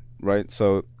Fremont. right?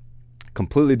 So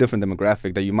completely different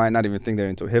demographic that you might not even think they're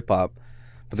into hip hop,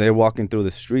 but they're walking through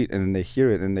the street and then they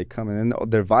hear it and they come and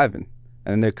they're vibing.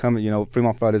 And they're coming,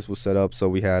 Fremont Fridays was set up so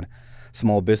we had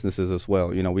small businesses as well.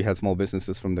 We had small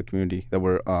businesses from the community that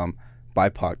were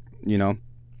BIPOC,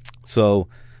 So,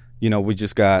 we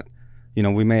just got,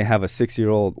 we may have a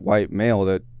 6-year-old white male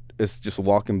that is just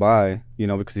walking by,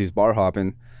 because he's bar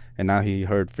hopping, and now he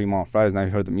heard Fremont Fridays, now he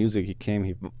heard the music, he came,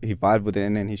 he vibed with it,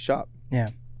 and then he shopped. Yeah.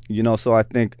 So I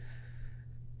think,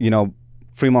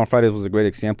 Fremont Fridays was a great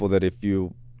example that if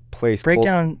you break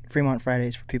down Fremont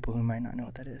Fridays for people who might not know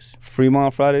what that is.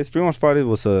 Fremont Fridays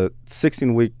was a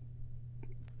 16-week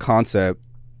concept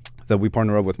that we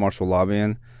partnered up with Marshall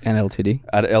Lobbying and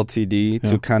LTD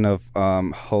to kind of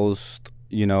host,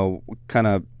 kind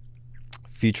of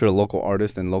feature local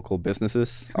artists and local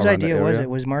businesses. Whose idea was it?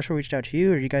 Was Marshall reached out to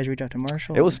you, or did you guys reach out to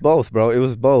Marshall? It was both, bro. It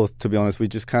was both, to be honest. We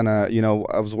just kind of,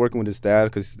 I was working with his dad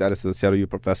because his dad is a Seattle U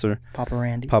professor. Papa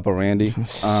Randy.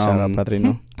 Shout out,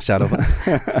 Padrino. Shout out.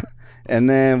 And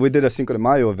then we did a Cinco de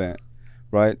Mayo event,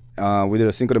 right? We did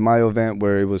a Cinco de Mayo event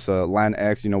where it was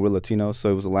Latinx. We're Latinos,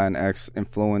 so it was a Latinx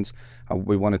influence.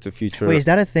 We wanted to feature. Wait, is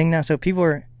that a thing now? So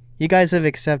you guys have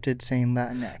accepted saying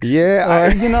Latinx. Yeah,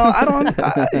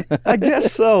 I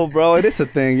guess so, bro. It is a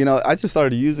thing. I just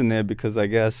started using it because I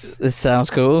guess it sounds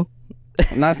cool.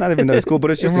 No, it's not even that it's cool, but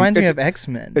it's just it reminds me of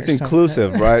X-Men. It's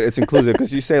inclusive, right? It's inclusive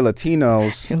because you say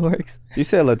Latinos. It works. You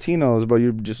say Latinos,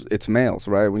 bro. It's males,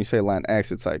 right? When you say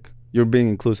Latinx, it's like you're being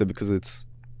inclusive because it's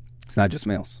not just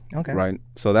males. Okay. Right.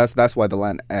 So that's why the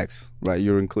Latinx, right?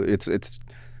 You're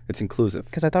it's inclusive.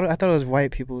 Because I thought it was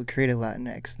white people who created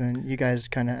Latinx. Then you guys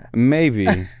kind of maybe.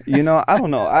 I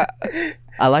don't know.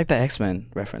 I like the X-Men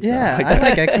reference. Yeah, I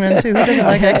like X-Men too. Who doesn't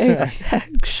like X-Men?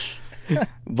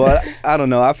 But I don't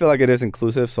know. I feel like it is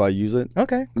inclusive, so I use it.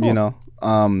 Okay, cool.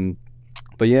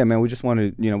 But yeah, man, we just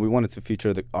wanted, we wanted to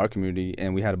feature our community,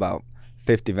 and we had about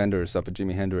 50 vendors up at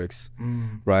Jimi Hendrix,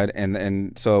 right?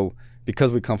 And so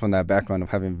because we come from that background of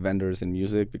having vendors in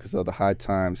music, because of the High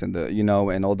Times and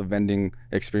and all the vending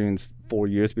experience 4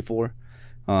 years before,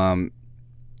 Marshall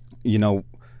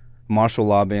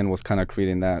Lobbying was kind of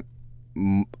creating that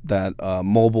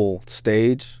mobile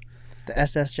stage. The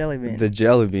SS Jelly Bean. The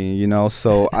Jelly Bean,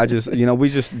 So I just, we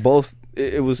just both.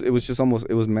 It was just almost.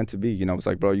 It was meant to be. It's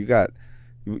like, bro, you got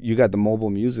the mobile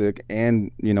music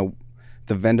and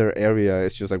the vendor area.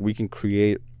 It's just like we can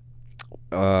create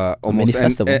almost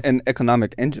an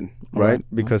economic engine, right?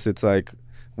 Because it's like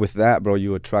with that, bro,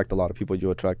 you attract a lot of people.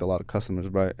 You attract a lot of customers,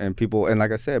 right? And people, and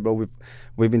like I said, bro,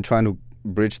 we've been trying to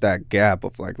bridge that gap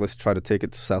of like, let's try to take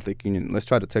it to South Lake Union. Let's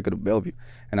try to take it to Bellevue.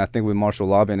 And I think with Marshall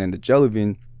Lobbying and the Jelly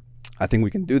Bean, I think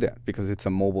we can do that because it's a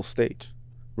mobile stage,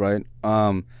 right?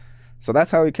 So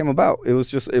that's how it came about. It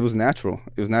was natural.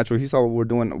 It was natural. He saw what we're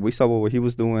doing. We saw what he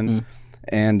was doing.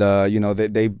 And,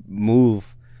 they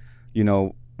move,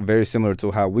 very similar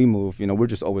to how we move. We're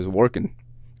just always working.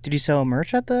 Did you sell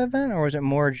merch at the event, or was it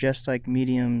more just like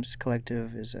Mediums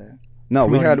Collective is a... No,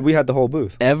 we had the whole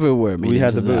booth. Everywhere Mediums we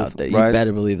had the is booth, out there. right? You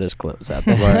better believe there's clothes out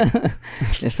there.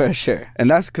 Right. For sure. And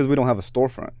that's because we don't have a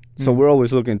storefront. So we're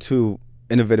always looking to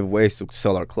innovative ways to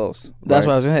sell our clothes. That's right?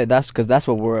 what I was going to say. That's because that's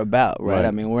what we're about, right?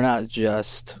 I mean, we're not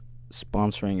just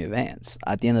sponsoring events.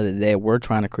 At the end of the day, we're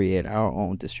trying to create our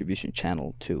own distribution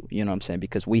channel too. You know what I'm saying?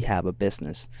 Because we have a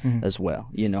business as well.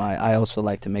 I also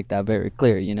like to make that very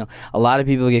clear. A lot of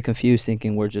people get confused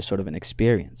thinking we're just sort of an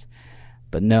experience.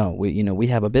 But no, we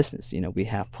have a business. We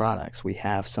have products. We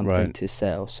have something to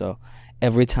sell. So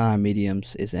every time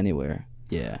Mediums is anywhere,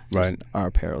 right, our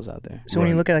apparel's out there. So when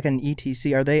you look at like an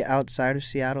ETC, are they outside of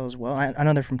Seattle as well? I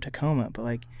know they're from Tacoma, but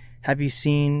like, have you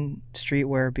seen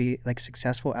streetwear be like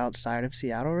successful outside of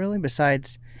Seattle? Really?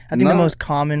 Besides, I think the most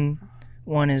common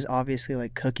one is obviously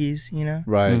like Cookies.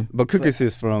 Right. But Cookies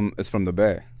is from the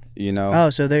Bay. Oh,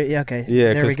 so okay.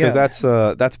 Yeah, because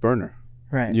that's Burner.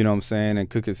 Right. You know what I'm saying? And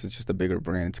Cookies is just a bigger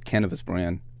brand. It's a cannabis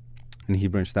brand. And he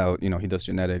branched out, he does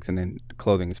genetics, and then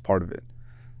clothing is part of it,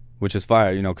 which is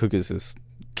fire. Cookies is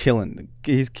he's killing the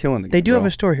game. They do have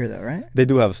a store here, though, right? They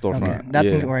do have a storefront. Okay.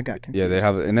 That's where I got confused. Yeah, they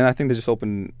have it. And then I think they just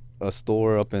opened a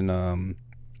store up in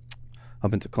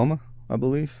Tacoma, I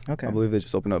believe. Okay. I believe they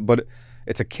just opened up. But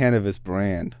it's a cannabis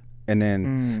brand. And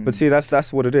then, but see,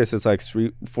 that's what it is. It's like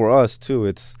street, for us, too,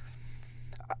 it's,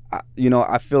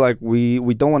 I feel like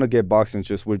we don't want to get boxed in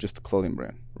we're just a clothing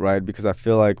brand, right? Because I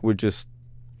feel like we're just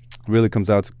really comes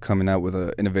out to coming out with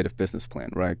an innovative business plan,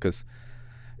 right? Because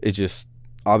it just,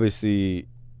 obviously,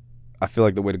 I feel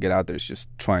like the way to get out there is just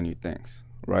trying new things,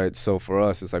 right? So for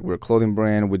us, it's like we're a clothing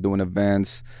brand, we're doing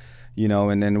events,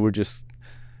 and then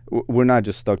we're not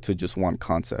just stuck to just one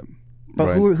concept. But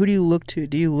right. who do you look to?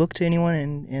 Do you look to anyone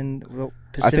in the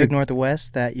Pacific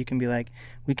Northwest that you can be like,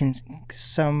 we can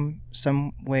some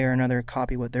way or another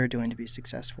copy what they're doing to be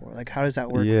successful? Like, how does that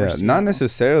work? Yeah, not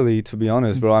necessarily, to be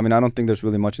honest, bro. I mean, I don't think there's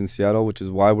really much in Seattle, which is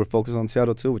why we're focused on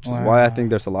Seattle too, which is why I think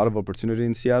there's a lot of opportunity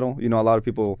in Seattle. You know, a lot of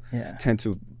people tend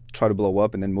to try to blow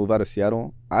up and then move out of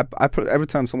Seattle. Every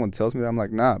time someone tells me that, I'm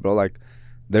like, nah, bro, like,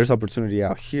 there's opportunity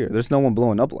out here. There's no one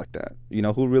blowing up like that. You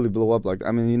know, who really blew up like that?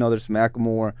 I mean, you know, there's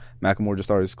Macklemore. Macklemore just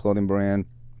started his clothing brand,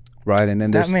 right? And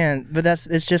then there's... That man, but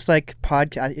it's just like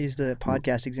podcast. I use the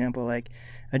podcast example. Like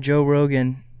a Joe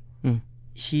Rogan,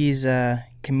 he's a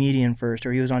comedian first,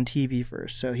 or he was on TV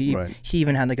first. So he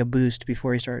even had like a boost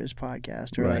before he started his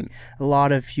podcast. Or like a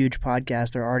lot of huge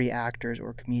podcasts, they're already actors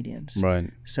or comedians. Right.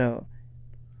 So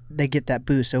they get that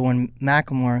boost. So when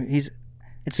Macklemore, he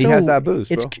has that boost,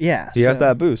 bro. He has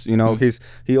that boost. You know,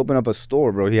 he opened up a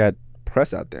store, bro. He had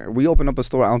press out there. We open up a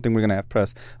store, I don't think we're gonna have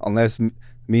press unless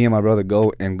me and my brother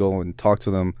go and talk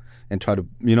to them and try to,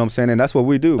 you know what I'm saying? And that's what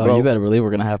we do, bro. You better believe we're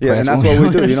gonna have press. Yeah, and that's what we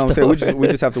do. You know what I'm saying? We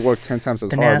just have to work 10 times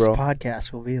as hard, bro. The NAS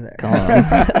podcast will be there. Come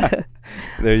on.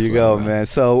 There you go, man.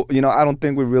 So, you know, I don't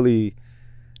really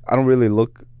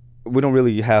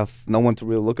have no one to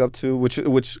really look up to,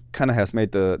 which kind of has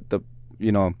made the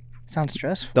you know, sounds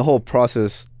stressful. The whole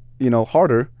process, you know,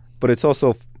 harder, but it's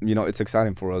also, you know, it's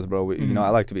exciting for us, bro. You know, I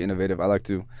like to be innovative. I like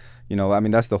to, you know, I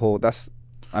mean, it's the whole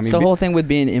thing with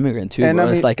being an immigrant too, bro.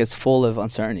 It's like it's full of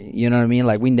uncertainty. You know what I mean?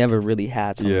 Like we never really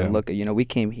had something to look at. You know, we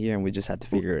came here and we just had to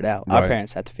figure it out. Our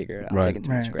parents had to figure it out. Right.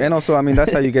 And also, I mean,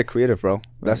 that's how you get creative, bro.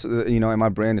 That's, you know, in my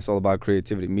brand, it's all about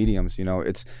creativity, mediums. You know,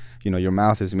 it's, you know, your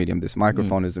mouth is a medium. This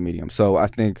microphone is a medium. So I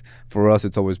think for us,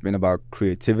 it's always been about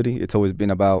creativity. It's always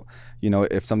been about, you know,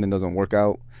 if something doesn't work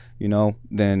out, you know,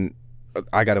 then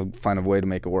I got to find a way to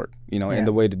make it work, you know, and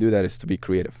the way to do that is to be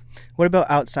creative. What about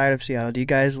outside of Seattle? Do you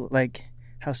guys like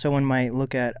how someone might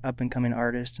look at up and coming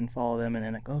artists and follow them and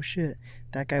then like, oh shit,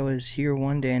 that guy was here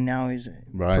one day and now he's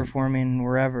performing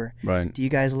wherever. Right. Do you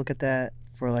guys look at that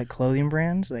for like clothing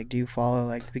brands? Like, do you follow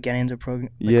like the beginnings of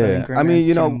clothing brands? I mean,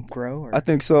 you know, grow? Or? I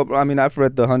think so. I mean, I've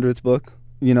read the Hundreds book.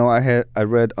 You know, I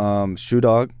read Shoe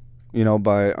Dog, you know,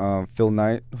 by Phil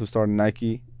Knight, who started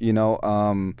Nike. You know,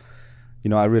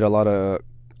 I read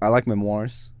I like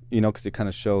memoirs, you know, because it kind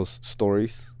of shows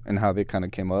stories and how they kind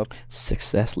of came up.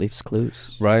 Success leaves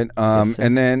clues. Right.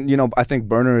 And then, you know, I think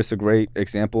Burner is a great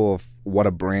example of what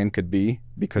a brand could be,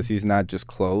 because he's not just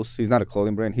clothes. He's not a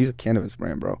clothing brand. He's a cannabis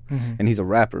brand, bro. Mm-hmm. And he's a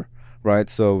rapper, right?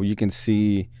 So you can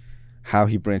see how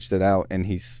he branched it out, and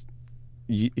his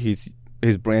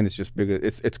brand is just bigger.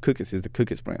 It's cookies. It's the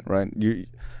cookies brand, right?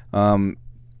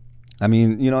 I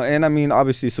mean, you know, and I mean,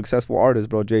 obviously successful artists,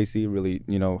 bro. Jay-Z really,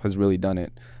 you know, has really done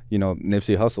it. You know,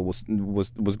 Nipsey Hussle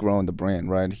was growing the brand,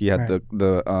 right? He had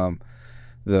the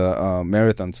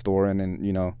marathon store, and then,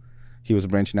 you know, he was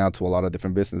branching out to a lot of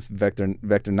different business. Vector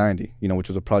 90, you know, which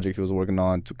was a project he was working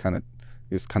on to it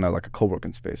was kind of like a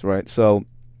co-working space, right? So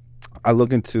I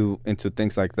look into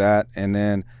things like that, and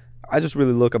then I just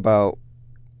really look about,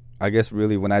 I guess,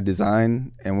 really when I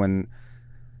design and when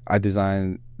I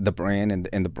design the brand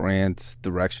and the brand's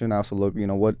direction, I also look, you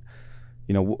know, what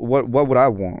would I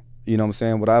want? You know what I'm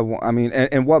saying? What I want, I mean,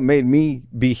 and what made me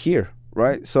be here,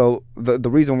 right? So the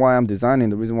reason why I'm designing,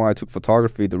 the reason why I took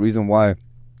photography, the reason why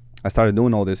I started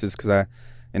doing all this is because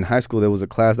in high school, there was a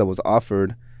class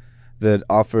that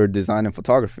offered design and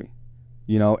photography,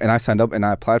 you know, and I signed up and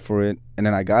I applied for it, and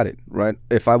then I got it, right?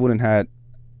 If I wouldn't had,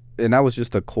 and that was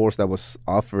just a course that was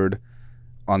offered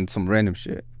on some random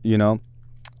shit, you know?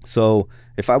 So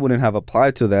if I wouldn't have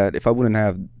applied to that, if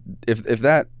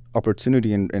that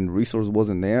opportunity and resource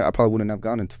wasn't there, I probably wouldn't have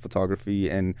gone into photography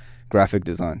and graphic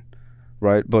design,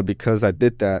 right? But because I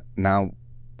did that, now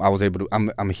I was able to,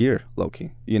 I'm here,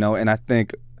 low-key, you know? And I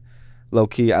think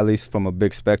low-key, at least from a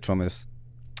big spectrum,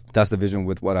 that's the vision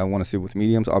with what I want to see with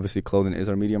mediums. Obviously, clothing is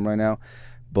our medium right now.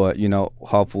 But, you know,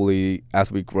 hopefully,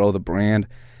 as we grow the brand,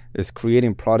 is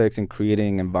creating products and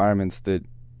creating environments that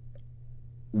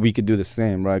we could do the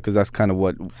same, right? Because that's kind of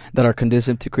what... that are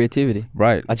conducive to creativity.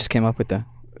 Right. I just came up with that.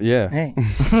 Yeah. Hey.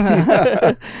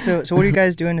 So what are you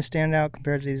guys doing to stand out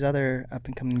compared to these other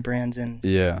up-and-coming brands? And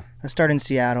let's start in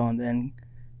Seattle, and then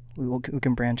we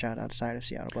can branch out outside of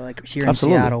Seattle. But like here in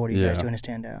Seattle, what are you guys doing to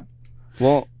stand out?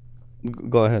 Well,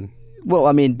 go ahead. Well,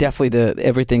 I mean, definitely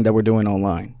everything that we're doing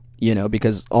online, you know,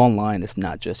 because online is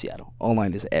not just Seattle.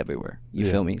 Online is everywhere. You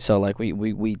feel me? So like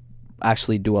we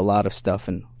actually do a lot of stuff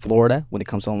in Florida when it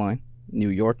comes to online. New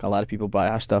York, a lot of people buy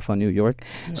our stuff on New York.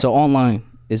 Yeah. So online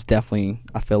is definitely,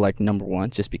 I feel like, number one,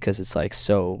 just because it's like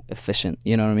so efficient.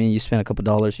 You know what I mean? You spend a couple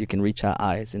dollars, you can reach out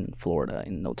eyes in Florida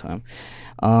in no time.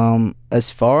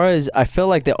 As far as, I feel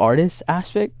like the artist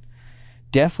aspect,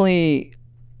 definitely,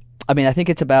 I mean, I think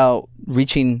it's about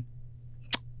reaching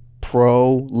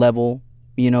pro level,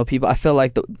 people. I feel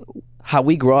like how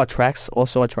we grow attracts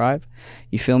also a tribe.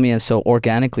 You feel me? And so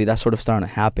organically, that's sort of starting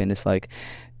to happen. It's like,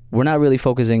 we're not really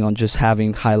focusing on just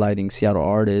highlighting Seattle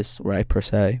artists, right, per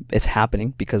se. It's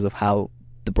happening because of how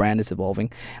the brand is evolving.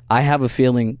 I have a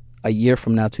feeling a year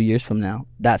from now, 2 years from now,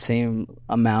 that same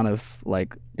amount of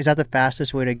like... Is that the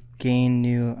fastest way to gain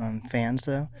new fans,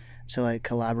 though? To like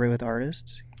collaborate with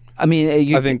artists? I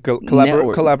mean, I think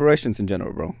collaborations in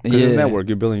general, bro. Because it's network.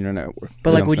 You're building your network.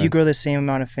 But like, would you grow the same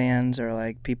amount of fans or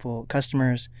like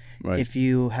customers, if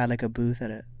you had like a booth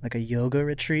at a yoga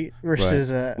retreat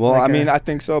versus a? Well, like I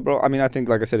think so, bro. I mean, I think,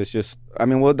 like I said, it's just. I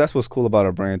mean, well, that's what's cool about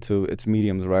our brand too. It's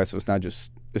mediums, right? So it's not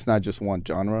just one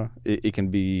genre. It can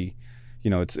be,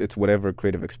 it's whatever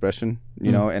creative expression,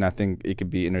 and I think it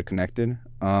could be interconnected.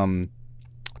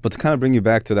 But to kind of bring you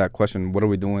back to that question, what are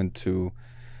we doing to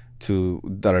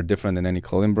that are different than any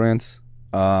clothing brands?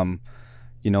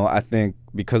 I think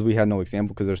because we had no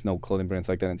example, because there's no clothing brands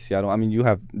like that in Seattle. I mean, you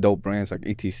have dope brands like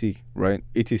ETC, right?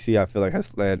 ETC, I feel like,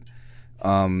 has led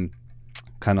kind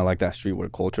of like that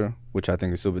streetwear culture, which I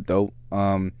think is super dope.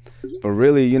 But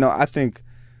really, I think,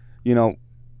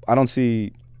 I don't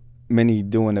see many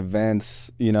doing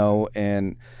events,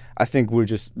 and I think we're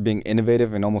just being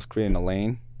innovative and almost creating a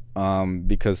lane,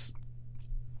 because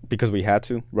we had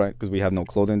to, right? Because we have no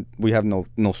clothing, we have no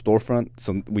storefront,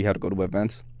 so we had to go to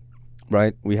events,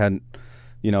 right? We had,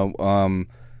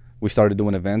 we started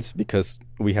doing events because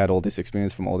we had all this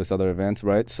experience from all these other events,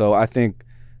 right? So I think,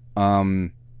 I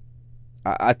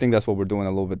think that's what we're doing a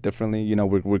little bit differently.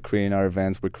 We're creating our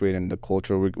events, we're creating the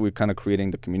culture, we're kind of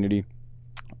creating the community,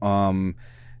 and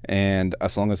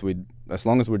as long as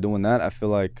we're doing that, I feel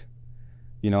like,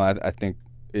 I think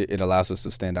it allows us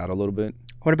to stand out a little bit.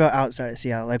 What about outside of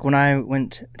Seattle? Like when I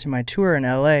went to my tour in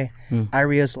LA, I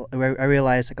realized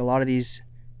like a lot of these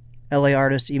LA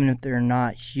artists, even if they're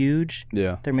not huge,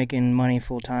 they're making money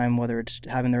full time, whether it's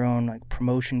having their own like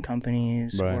promotion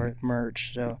companies or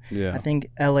merch. So I think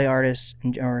LA artists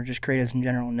or just creatives in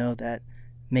general know that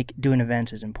doing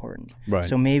events is important. Right.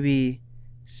 So maybe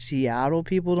Seattle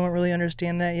people don't really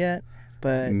understand that yet.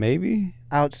 But maybe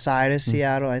outside of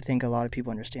Seattle, I think a lot of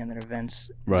people understand that events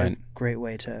is a great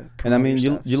way to promote. And I mean,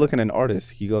 you look at an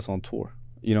artist, he goes on tour.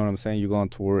 You know what I'm saying? You go on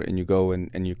tour and you go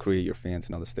and you create your fans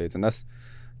in other states. And that's,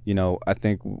 I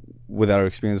think with our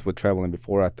experience with traveling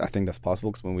before, I think that's possible,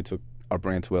 because when we took our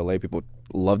brand to LA, people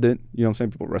loved it. You know what I'm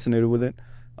saying? People resonated with it.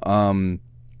 And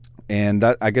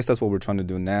that, I guess that's what we're trying to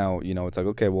do now. It's like,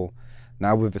 okay, well,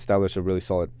 now we've established a really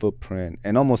solid footprint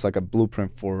and almost like a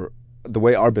blueprint for the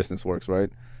way our business works, right?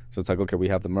 So it's like, okay, we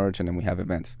have the merch and then we have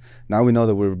events. Now we know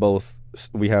that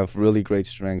we have really great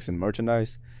strengths in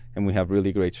merchandise and we have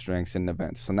really great strengths in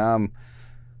events. So now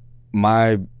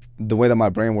the way that my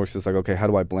brain works is like, okay, how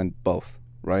do I blend both,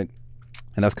 right?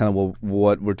 And that's kind of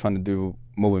what we're trying to do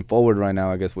moving forward right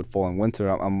now, I guess, with fall and winter.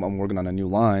 I'm working on a new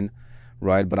line,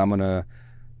 right? But I'm going to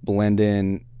blend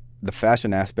in the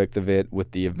fashion aspect of it with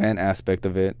the event aspect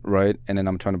of it, right? And then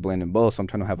I'm trying to blend in both. So I'm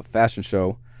trying to have a fashion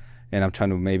show, and I'm trying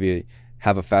to maybe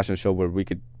have a fashion show where we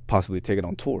could possibly take it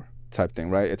on tour type thing,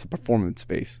 right? It's a performance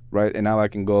space, right? And now I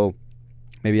can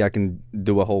maybe I can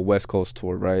do a whole West Coast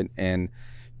tour, right? And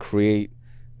create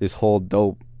this whole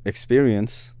dope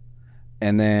experience,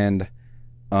 and then,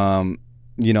 and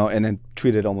then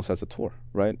treat it almost as a tour,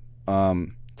 right?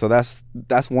 So that's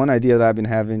one idea that I've been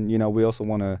having. We also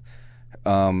want to,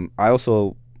 I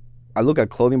look at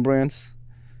clothing brands,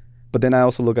 but then I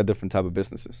also look at different type of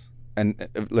businesses. And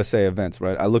let's say events,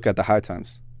 right? I look at the High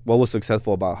Times. What was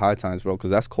successful about High Times, bro? Because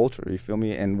that's culture, you feel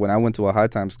me? And when I went to a High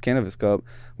Times Cannabis Cup,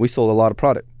 we sold a lot of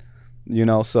product,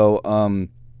 So, I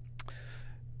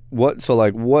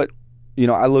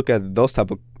look at those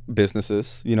type of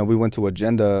businesses. We went to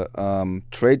Agenda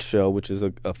trade show, which is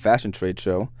a fashion trade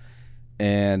show,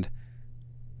 and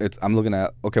I'm looking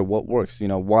at, okay, what works?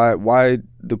 Why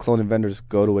do clothing vendors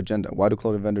go to Agenda? Why do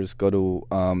clothing vendors go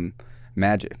to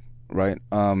Magic, right?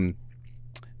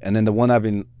 And then the one I've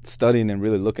been studying and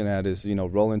really looking at is,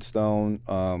 Rolling Stone,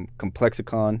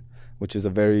 Complexicon, which is a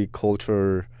very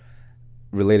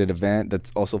culture-related event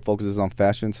that also focuses on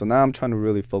fashion. So now I'm trying to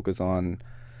really focus on,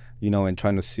 and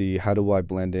trying to see how do I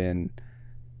blend in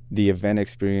the event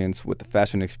experience with the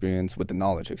fashion experience with the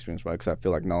knowledge experience, right? Because I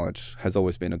feel like knowledge has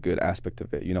always been a good aspect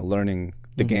of it, learning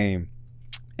the game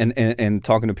and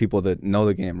talking to people that know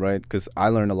the game, right? Because I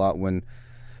learn a lot when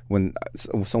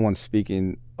someone's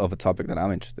speaking of a topic that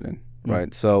I'm interested in,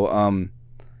 right? So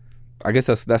I guess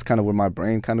that's kind of where my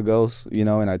brain kind of goes, you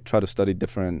know, and I try to study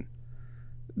different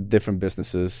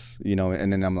businesses, you know,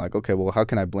 and then I'm like, okay, well, how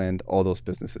can I blend all those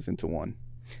businesses into one?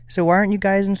 So why aren't you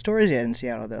guys in stores yet in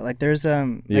Seattle though? Like there's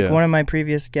like one of my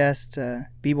previous guests,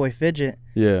 B-Boy Fidget.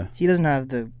 Yeah. He doesn't have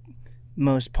the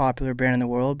most popular brand in the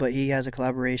world, but he has a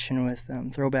collaboration with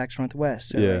Throwbacks Northwest.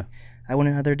 So like, I went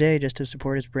another day just to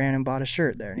support his brand and bought a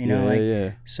shirt there. You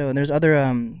know, So there's other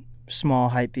small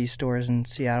Hypebeast stores in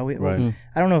Seattle. I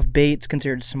don't know if Bait's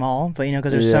considered small, but you know,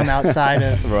 because there's some outside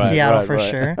of Seattle for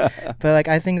sure. But like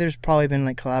I think there's probably been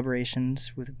like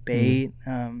collaborations with Bait,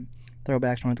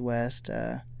 Throwbacks Northwest.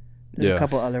 There's a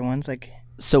couple other ones like.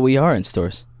 So we are in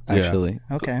stores actually.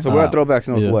 Okay. So we're at Throwbacks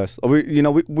Northwest.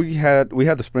 We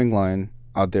had the spring line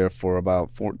out there for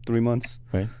about 3 months.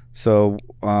 Right. So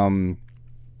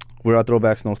we're at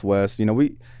Throwbacks Northwest. You know,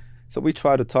 we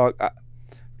try to talk.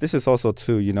 This is also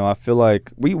too, you know, I feel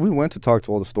like we went to talk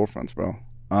to all the storefronts, bro.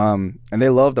 And they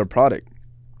loved our product.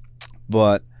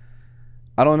 But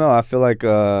I don't know, I feel like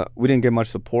we didn't get much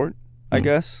support, I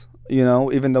guess. You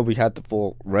know, even though we had the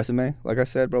full resume, like I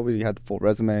said, bro, we had the full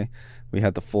resume. We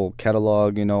had the full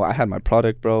catalog, you know. I had my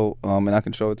product, bro, and I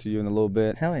can show it to you in a little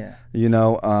bit. Hell yeah. You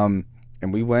know,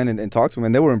 and we went and talked to them,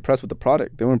 and they were impressed with the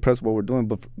product. They were impressed with what we're doing,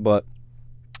 but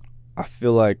I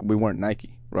feel like we weren't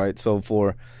Nike, right? So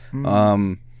for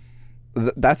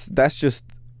that's just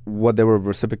what they were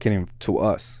reciprocating to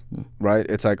us, right?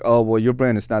 It's like, oh, well, your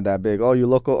brand is not that big. Oh, you're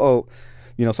local. Oh,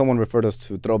 you know, someone referred us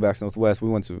to Throwbacks Northwest. We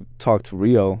went to talk to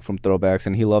Rio from Throwbacks,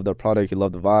 and he loved our product. He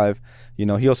loved the vibe. You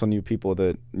know, he also knew people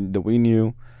that we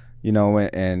knew, you know,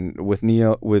 and with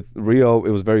Rio, it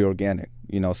was very organic,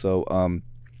 you know, so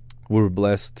we were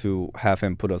blessed to have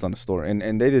him put us on the store.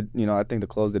 And they did, you know, I think the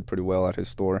clothes did pretty well at his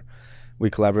store. We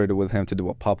collaborated with him to do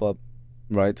a pop-up,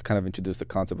 right, to kind of introduce the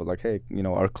concept of like, hey, you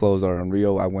know, our clothes are on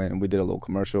Rio. I went and we did a little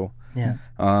commercial. Yeah.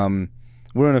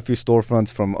 We're in a few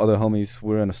storefronts from other homies.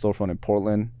 We're in a storefront in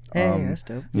Portland. Hey, that's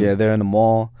dope. Yeah, they're in the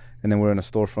mall, and then we're in a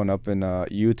storefront up in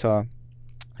Utah,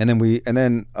 and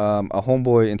then a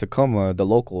homeboy in Tacoma, the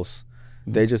locals,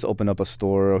 they just opened up a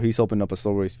store. He's opened up a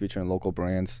store where he's featuring local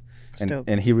brands,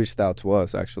 and he reached out to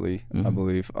us actually, I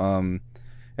believe, and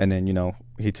then you know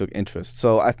he took interest.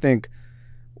 So I think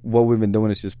what we've been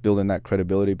doing is just building that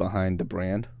credibility behind the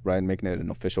brand, right? Making it an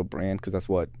official brand because that's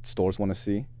what stores want to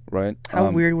see, right?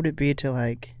 How weird would it be to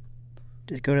like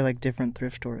just go to like different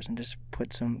thrift stores and just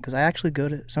put some? Because I actually go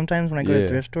to sometimes when I go to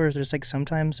thrift stores, there's like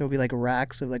sometimes there'll be like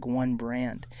racks of like one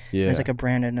brand. Yeah, there's like a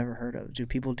brand I've never heard of. Do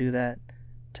people do that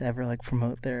to ever like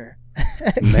promote their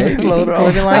maybe, bro.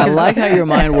 I like how your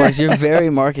mind works. You're very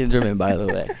market driven, by the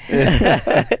way.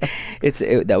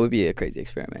 That would be a crazy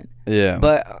experiment. Yeah,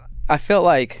 but I felt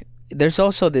like there's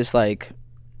also this like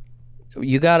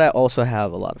you gotta also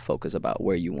have a lot of focus about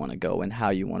where you want to go and how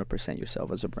you want to present yourself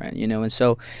as a brand, you know. And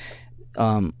so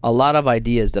a lot of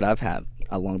ideas that I've had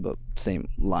along the same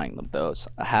line of those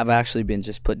have actually been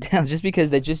just put down just because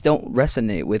they just don't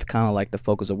resonate with kind of like the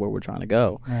focus of where we're trying to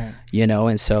go, right. You know.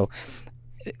 And so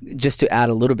just to add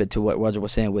a little bit to what Roger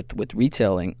was saying with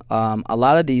retailing, a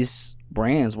lot of these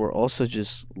brands were also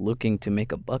just looking to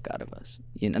make a buck out of us,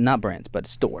 you know, not brands but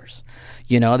stores,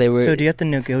 you know. They were. So do you have to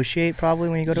negotiate probably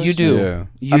when you go to you a do store?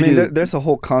 Yeah. I mean there's a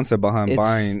whole concept behind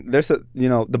buying. There's a, you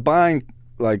know, the buying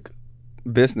like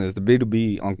business, the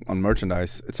B2B on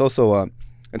merchandise. It's also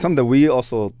it's something that we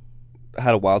also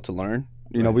had a while to learn,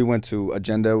 you right. know. We went to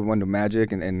Agenda, we went to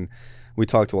Magic, and we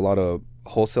talked to a lot of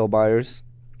wholesale buyers,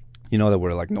 you know, that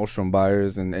were like Nordstrom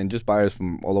buyers and just buyers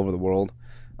from all over the world.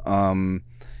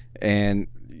 And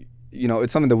you know,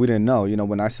 it's something that we didn't know. You know,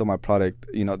 when I sell my product,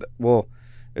 you know, well,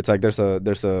 it's like there's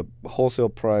a wholesale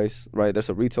price, right? There's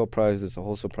a retail price, there's a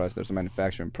wholesale price, there's a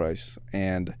manufacturing price,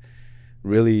 and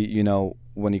really, you know,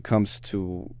 when it comes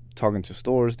to talking to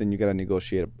stores, then you gotta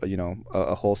negotiate, you know,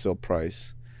 a wholesale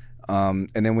price. And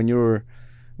then when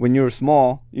you're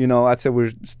small, you know, I'd say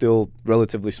we're still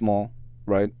relatively small,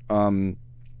 right?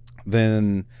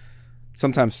 Then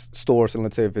sometimes stores, and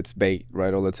let's say if it's Bait,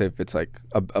 right, or let's say if it's like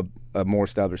a more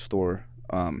established store,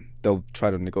 they'll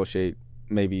try to negotiate,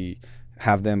 maybe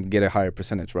have them get a higher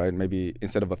percentage, right? Maybe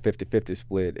instead of a 50-50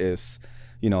 split is,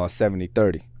 you know, a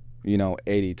 70-30, you know,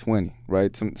 80-20,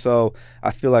 right? So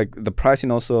I feel like the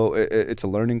pricing also, it's a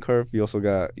learning curve. You also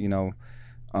got, you know,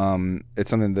 it's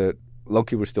something that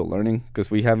low-key we're still learning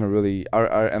because we haven't really,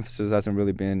 our emphasis hasn't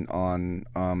really been on,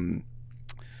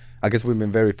 I guess we've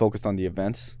been very focused on the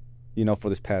events, you know, for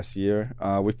this past year.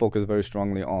 We focused very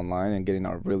strongly online and getting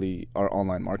our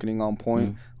online marketing on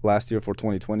point last year for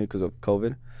 2020 because of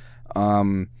COVID.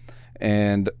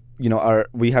 And, you know,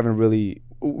 we haven't really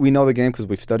we know the game because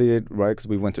we've studied it, right? Because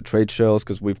we went to trade shows,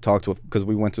 because we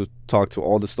went to talk to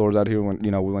all the stores out here. When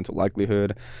we went to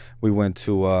Likelihood, we went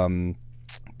to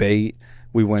Bait,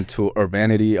 we went to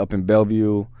Urbanity up in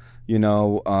Bellevue. We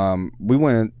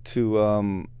went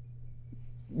to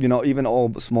even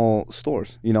all small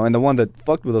stores. And the one that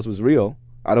fucked with us was Rio.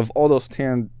 Out of all those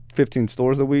 10, 15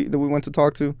 stores that we went to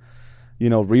talk to,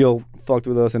 Rio fucked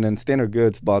with us, and then Standard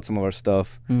Goods bought some of our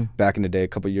stuff back in the day a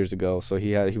couple of years ago. So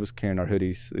he was carrying our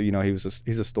hoodies.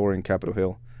 He's a store in Capitol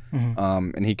Hill,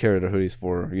 and he carried our hoodies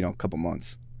for a couple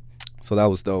months. So that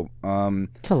was dope.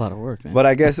 It's a lot of work, man. But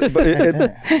I guess,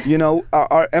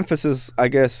 our emphasis, I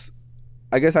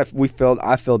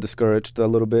felt discouraged a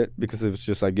little bit, because it was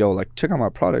just like, yo, like, check out my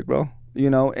product, bro.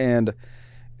 And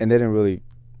they didn't really,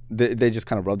 they just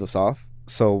kind of rubbed us off.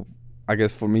 So I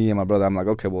guess for me and my brother, I'm like,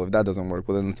 okay, well, if that doesn't work,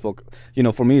 well, then let's focus.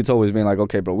 For me, it's always been like,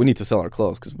 okay, bro, we need to sell our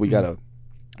clothes, because we got to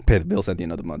pay the bills at the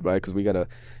end of the month, right?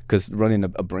 Because running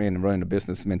a brand and running a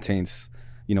business maintains,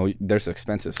 there's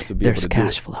expenses to be able to do.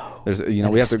 There's cash flow. There's,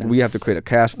 we have to create a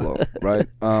cash flow, right?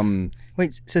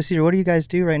 Wait, so Cesar, what do you guys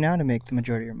do right now to make the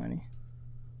majority of your money?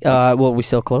 Well, we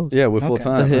sell clothes. Yeah, we're full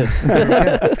time.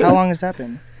 How long has that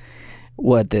been?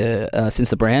 What, since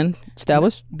the brand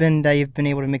established? Then that you've been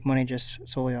able to make money just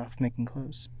solely off making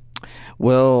clothes?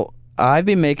 Well, I've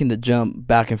been making the jump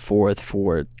back and forth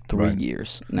for 3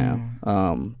 years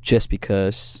now, just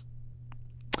because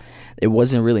it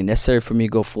wasn't really necessary for me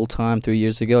to go full time 3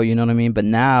 years ago. You know what I mean? But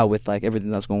now with like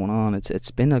everything that's going on,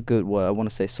 it's been a good, I want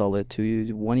to say solid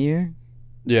 1 year.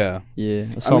 Yeah,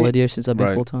 a solid year since I've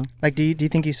been full time. Like, do you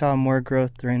think you saw more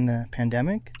growth during the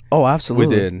pandemic? Oh,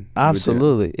 absolutely. We did.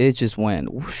 Absolutely. It just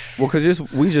went whoosh. Well,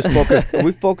 because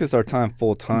we focused our time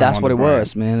full time. That's what it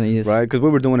was, man. Right? Because we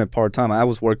were doing it part time. I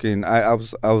was working. I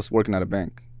was working at a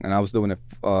bank, and I was doing it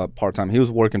part time. He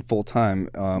was working full time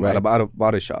at a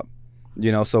body shop.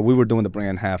 So we were doing the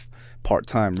brand half part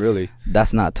time, really.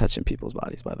 That's not touching people's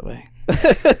bodies, by the way. I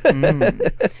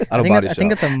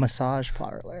think it's a massage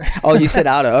parlor. Oh, you said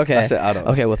auto. Okay. I said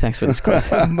auto. Okay, well, thanks for this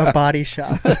class. A body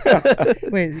shop.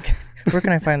 Wait, where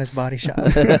can I find this body shop?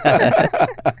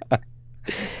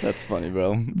 That's funny,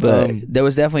 bro. But there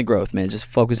was definitely growth, man. Just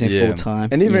focusing full time.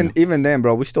 And even then,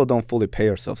 bro, we still don't fully pay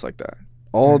ourselves like that.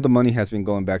 All the money has been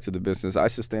going back to the business. I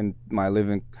sustain my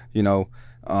living,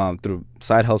 through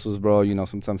side hustles, bro.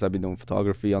 Sometimes I've been doing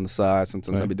photography on the side.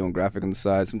 Sometimes I've been doing graphic on the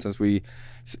side. Sometimes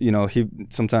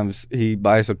sometimes he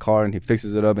buys a car and he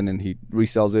fixes it up and then he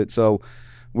resells it. So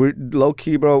we're low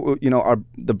key, bro.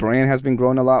 The brand has been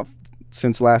growing a lot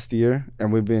since last year,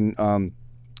 and we've been,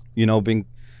 been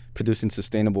producing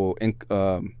sustainable,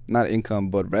 not income,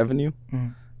 but revenue.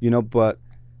 But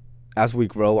as we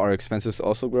grow, our expenses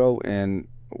also grow, and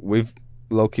we've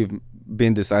low key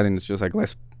been deciding it's just like,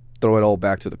 let's throw it all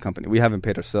back to the company. We haven't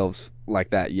paid ourselves like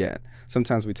that yet.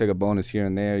 Sometimes we take a bonus here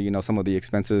and there, some of the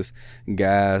expenses,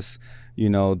 gas,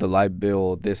 the light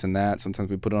bill, this and that. Sometimes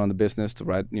we put it on the business to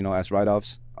write, as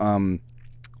write-offs.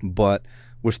 But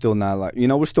we're still not like,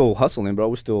 we're still hustling, bro.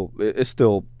 I'm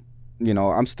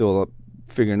still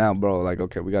figuring out, bro, like,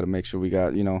 okay, we got to make sure we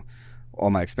got, all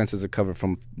my expenses are covered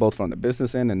from the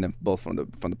business end and then both from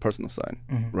the personal side.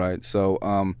 Right. So,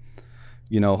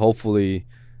 hopefully,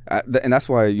 and that's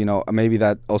why, maybe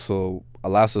that also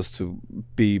allows us to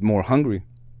be more hungry,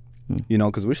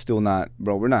 because we're still not,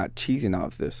 bro, we're not cheesing out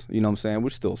of this. You know what I'm saying? We're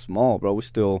still small, bro.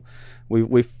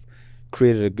 We've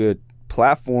created a good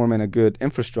platform and a good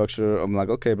infrastructure. I'm like,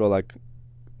 okay, bro, like,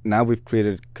 now we've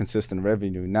created consistent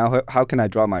revenue. Now, how can I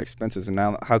drop my expenses? And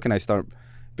now, how can I start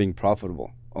being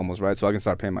profitable almost, right? So I can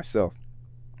start paying myself,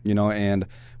 and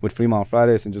with Fremont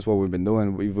Fridays and just what we've been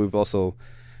doing, we've also,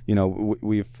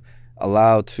 we've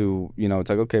allowed to, it's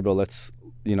like, okay, bro, let's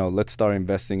start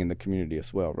investing in the community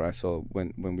as well, right? So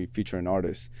when we feature an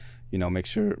artist, make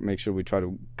sure we try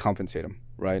to compensate them,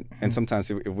 right? And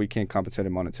sometimes if we can't compensate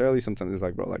them monetarily, sometimes it's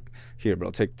like, bro, like, here,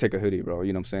 bro, take a hoodie, bro,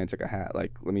 you know what I'm saying? Take a hat,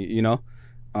 like, let me,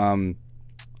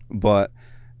 but,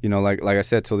 like I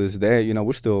said, till this day,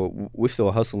 we're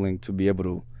still hustling to be able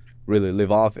to really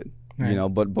live off it, right.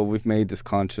 But we've made this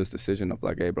conscious decision of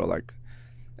like, hey, bro, like,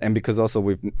 and because also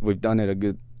we've done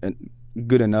it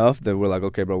good enough that we're like,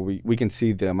 okay, bro, we can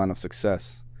see the amount of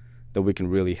success that we can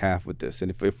really have with this, and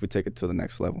if we take it to the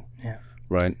next level. Yeah.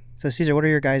 Right. So Cesar, what are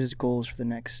your guys' goals for the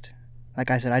next? Like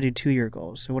I said, I do 2-year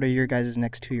goals. So what are your guys'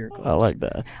 next 2-year goals? I like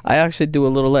that. I actually do a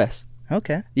little less.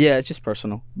 Okay. Yeah, it's just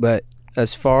personal. But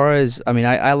as far as,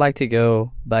 I like to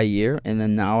go by year, and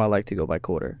then now I like to go by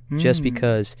quarter. Just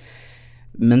because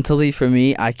mentally for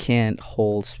me, I can't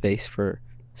hold space for,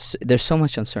 there's so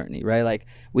much uncertainty, right? Like,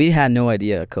 we had no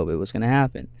idea COVID was going to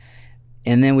happen.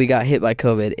 And then we got hit by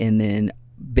COVID, and then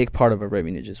big part of our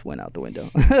revenue just went out the window.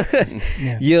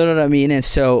 You know what I mean? And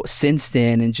so since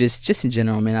then, and just in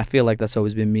general, man, I feel like that's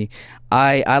always been me.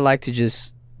 I like to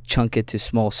just chunk it to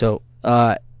small. So,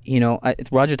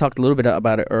 Roger talked a little bit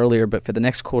about it earlier, but for the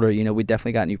next quarter, we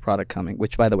definitely got new product coming,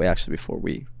 which, by the way, actually,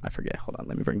 I forget. Hold on.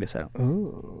 Let me bring this out.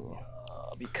 Ooh.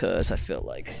 Because I feel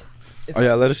like...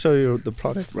 let us show you the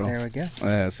product, bro. There we go.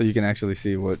 Yeah, so you can actually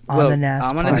see what... On the NAS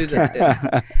I'm going to do this.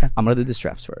 I'm going to do the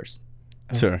straps first.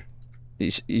 Sure.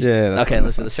 That's okay,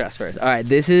 let's do the straps first. All right,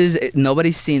 this is...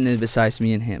 Nobody's seen this besides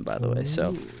me and him, by the way.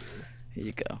 So, here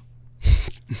you go.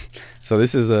 So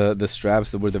this is the straps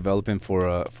that we're developing for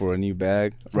a new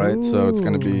bag, right? Ooh. So it's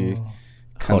going to be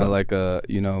kind of like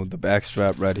the back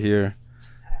strap right here.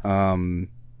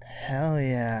 Hell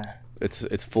yeah.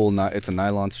 It's full. It's a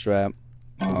nylon strap,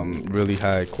 really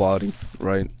high quality,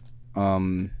 right?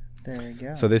 There we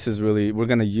go. So this is really, we're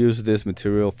gonna use this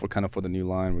material for the new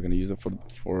line. We're gonna use it for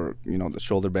the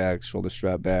shoulder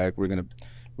strap bag. We're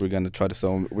gonna try to sew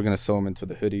them. We're gonna sew them into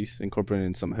the hoodies, incorporate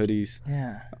in some hoodies.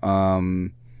 Yeah.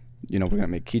 We're gonna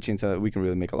make keychains out of it. We can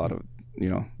really make a lot of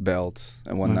belts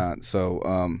and whatnot.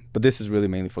 So but this is really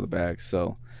mainly for the bags.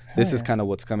 So this is kind of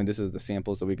what's coming. This is the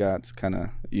samples that we got. It's kind of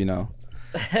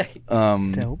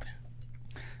dope.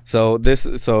 So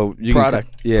you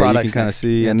product, you can kind of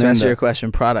see. And to answer your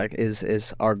question, product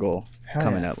is our goal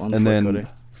coming up on the fourth quarter.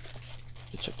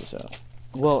 Check this out.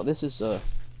 Well, this is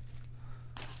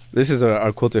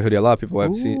our quilted hoodie. A lot of people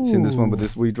have seen this one,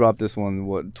 but we dropped this one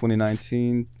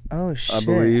 2019. Oh shit! I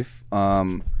believe.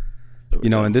 And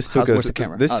this took us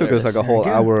like a whole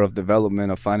hour of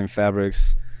development of finding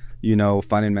fabrics,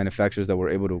 finding manufacturers that were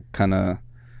able to kind of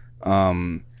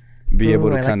be able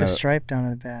to kind of like the stripe down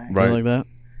the back, right? Like that.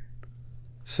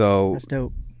 So that's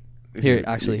dope. Here,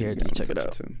 check it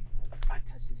out.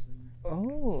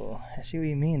 Oh, I see what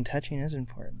you mean. Touching is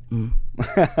important.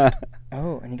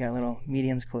 Oh, and you got a little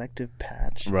Mediums Collective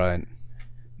patch. Right.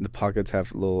 The pockets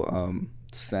have a little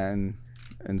satin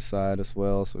inside as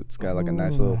well, so it's got like a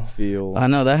nice little feel. I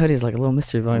know that hoodie is like a little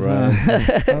mystery box. Right.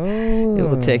 It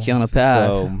will take you on a path.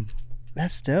 So,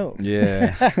 that's dope.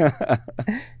 Yeah.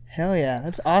 Hell yeah,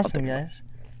 that's awesome, guys.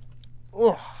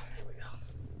 Oh.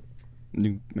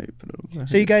 You maybe put it over there.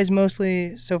 So you guys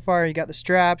mostly so far you got the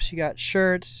straps, you got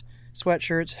shirts,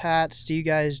 sweatshirts, hats. Do you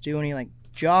guys do any like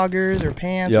joggers or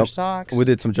pants or socks? We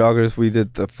did some joggers. We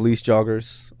did the fleece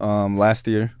joggers last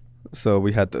year. So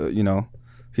we had the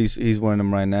he's wearing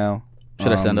them right now.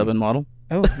 Should I stand up and model?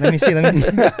 Oh, let me see.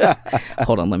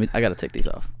 Hold on, I gotta take these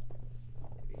off.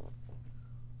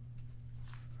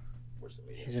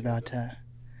 He's about to.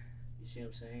 You see what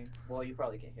I'm saying? Well, you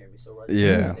probably can't hear me, so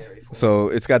So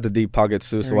it's got the deep pockets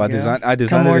too. So I designed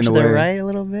Come more it in to a the way. right a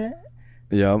little bit.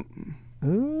 Yep.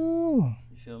 Ooh.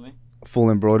 You feel me? Full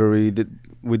embroidery.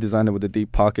 We designed it with the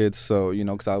deep pockets, so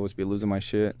because I always be losing my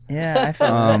shit. Yeah, I feel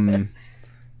that.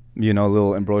 A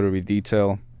little embroidery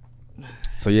detail.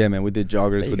 So yeah, man, we did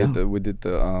joggers. We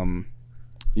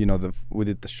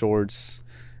did the shorts,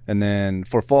 and then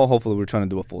for fall, hopefully, we're trying to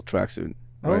do a full tracksuit.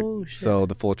 Right? Oh shit. So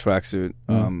the full tracksuit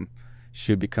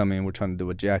should be coming. We're trying to do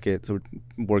a jacket, so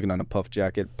we're working on a puff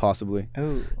jacket, possibly.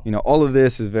 Oh. All of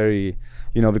this is very,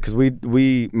 because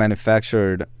we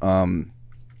manufactured,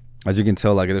 as you can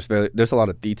tell, like there's a lot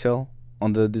of detail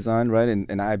on the design, right?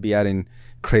 And I'd be adding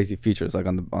crazy features like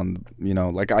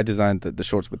like I designed the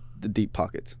shorts with the deep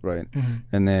pockets, right? Mm-hmm.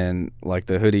 And then like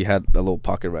the hoodie had a little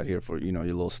pocket right here for your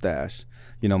little stash.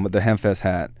 But the Hemfest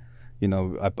hat,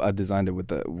 I designed it with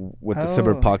the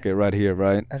zipper pocket right here,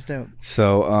 right? That's dope.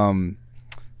 So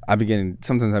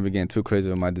sometimes I be getting too crazy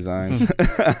with my designs.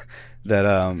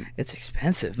 That it's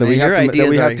expensive. That man. Your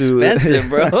ideas are expensive,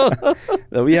 bro.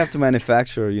 That we have to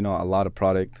manufacture, a lot of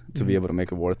product to be able to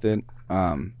make it worth it.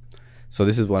 So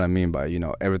this is what I mean by,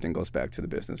 everything goes back to the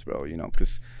business, bro.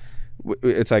 Because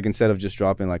it's like instead of just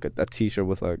dropping like a T-shirt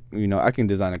with like, I can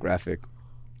design a graphic,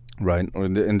 right?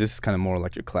 And this is kind of more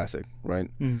like your classic, right?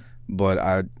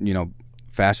 But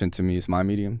fashion to me is my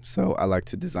medium, so I like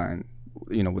to design,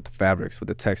 with the fabrics, with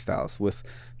the textiles, with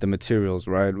the materials,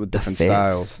 right? With different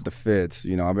styles, the fits.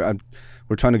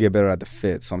 We're trying to get better at the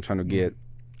fit, so I'm trying to get,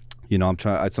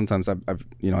 sometimes I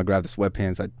grab the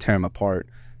sweatpants, I tear them apart,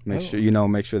 make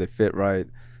sure they fit right.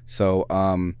 So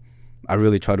I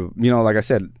really try to, like I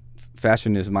said,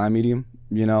 fashion is my medium,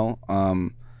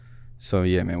 So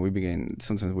yeah, man,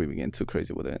 sometimes we begin too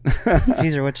crazy with it.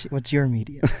 Caesar, what's your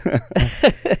medium?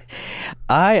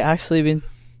 I actually been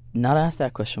not asked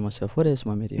that question myself. What is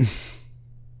my medium?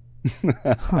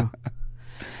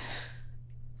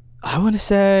 I want to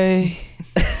say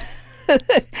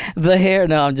The hair.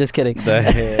 No, I'm just kidding. The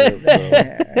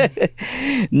hair.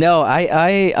 No,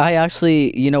 I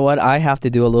actually, you know what? I have to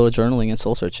do a little journaling and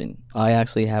soul searching. I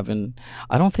actually haven't.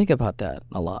 I don't think about that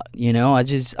a lot. You know,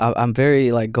 I'm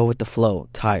very like go with the flow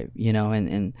type. You know,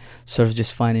 and sort of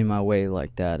just finding my way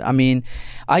like that. I mean,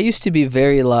 I used to be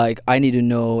very like I need to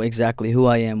know exactly who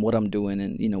I am, what I'm doing,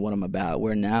 and you know what I'm about.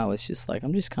 Where now it's just like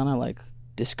I'm just kind of like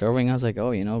discovering. I was like,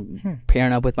 oh, you know,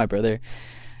 pairing up with my brother.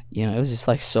 You know, it was just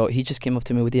like, so he just came up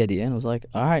to me with the idea and was like,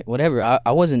 all right, whatever.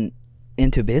 I wasn't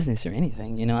into business or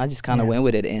anything, you know, I just kind of went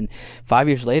with it. And 5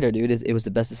 years later, dude, it was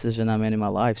the best decision I made in my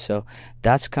life. So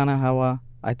that's kind of how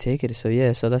I take it. So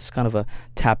yeah, so that's kind of a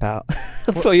tap out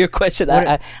for your question.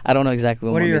 I don't know exactly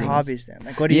what are your hobbies then?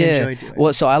 Like, what do you enjoy doing?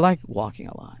 Well, so I like walking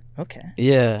a lot. Okay.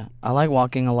 Yeah, I like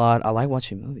walking a lot. I like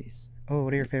watching movies. Oh,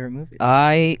 what are your favorite movies?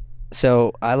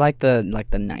 So I like the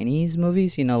 90s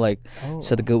movies, you know, like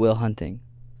so the Good Will Hunting.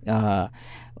 There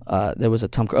was a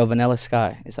Vanilla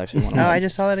Sky. It's actually one of I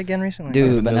just saw that again recently.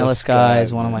 Dude, Vanilla Sky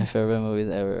is one of my favorite movies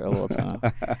ever of all time.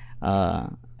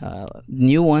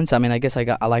 New ones, I mean, I guess I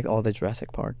like all the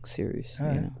Jurassic Park series, you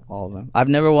know, all of them. I've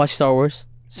never watched Star Wars,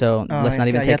 so let's not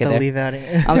even take it there. Leave out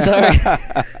it. I'm sorry.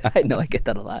 I know I get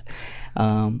that a lot.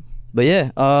 But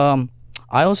yeah,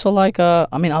 I also like I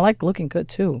like looking good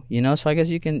too, you know, so I guess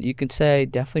you can say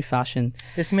definitely fashion.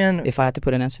 This man, if I had to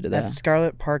put an answer to that. That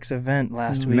Scarlet Parks event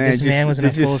last week, this man was in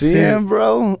a full suit. Did you see him,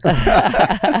 bro?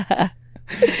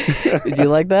 Did you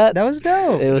like that? That was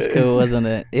dope. It was cool, wasn't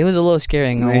it? It was a little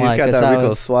scary. Man, he's got that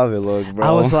Rico Suave look, bro.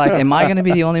 I was like, am I going to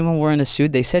be the only one wearing a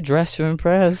suit? They said dress to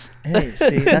impress. Hey,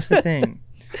 see, that's the thing.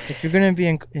 If you're gonna be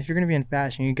in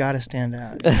fashion, you gotta stand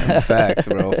out. You know? Facts,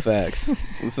 bro. Facts.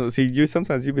 So see,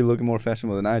 sometimes you be looking more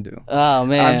fashionable than I do. Oh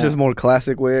man, I'm just more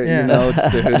classic wear. You know,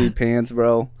 just the hoodie, pants,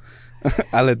 bro.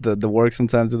 I let the work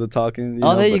sometimes do the talking.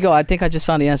 There you go. I think I just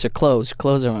found the answer. Clothes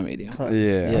are my medium. Clothes.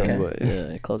 Yeah.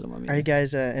 Okay. Clothes are my medium. Are you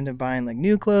guys end up buying like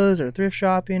new clothes or thrift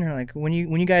shopping, or like when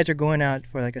you guys are going out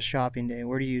for like a shopping day,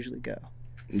 where do you usually go?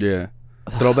 Yeah,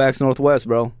 Throwbacks Northwest,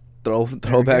 bro.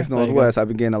 Throwbacks Northwest. I've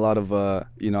been getting a lot of I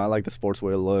like the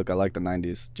sportswear look. I like the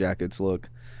 90s jackets look.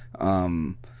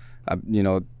 Thrifting.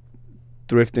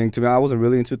 To me, I wasn't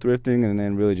really into thrifting, and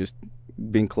then really just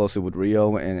being closer with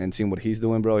Rio and seeing what he's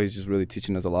doing, bro. He's just really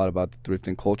teaching us a lot about the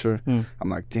thrifting culture. I'm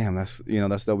like, damn, that's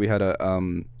that we had a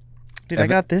Dude, I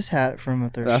got this hat from a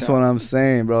thrift shop. That's what I'm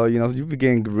saying, bro. You know, you be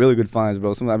getting really good finds,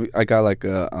 bro. I got like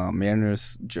a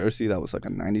Mariners jersey that was like a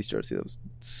 90s jersey that was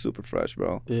super fresh,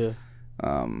 bro. Yeah.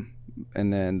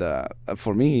 And then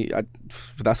for me,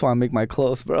 that's why I make my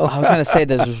clothes, bro. I was gonna say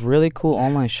there's this really cool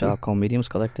online shop called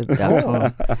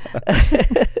mediumscollective.com.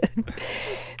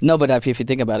 No, but if you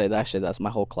think about it, actually, that's my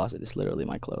whole closet is literally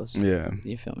my clothes. Yeah,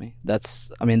 you feel me?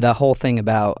 The whole thing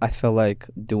about I feel like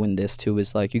doing this too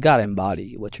is like you gotta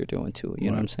embody what you're doing too. You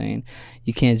know what I'm saying?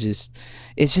 You can't it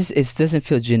doesn't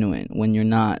feel genuine when you're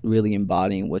not really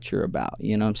embodying what you're about.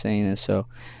 You know what I'm saying? And so.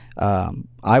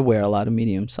 I wear a lot of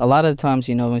mediums. A lot of the times,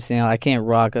 you know what I'm saying, I can't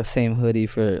rock a same hoodie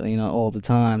for, all the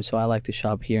time. So I like to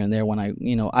shop here and there when I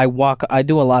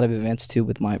do a lot of events too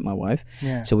with my wife.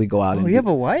 Yeah. So we go out. Oh, you have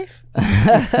a wife?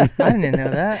 I didn't know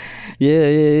that.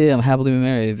 Yeah. I'm happily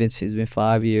married. It's been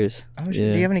 5 years. Oh, yeah.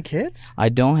 Do you have any kids? I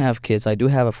don't have kids. I do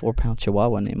have a 4-pound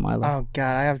Chihuahua named Milo. Oh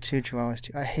God, I have 2 Chihuahuas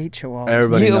too. I hate Chihuahuas.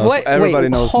 Everybody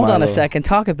knows. Hold Milo. on a second.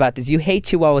 Talk about this. You hate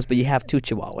Chihuahuas, but you have 2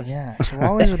 Chihuahuas. Yeah,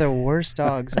 Chihuahuas are the worst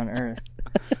dogs on earth.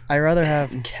 I'd rather have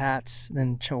cats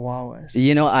than Chihuahuas.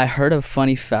 You know, I heard a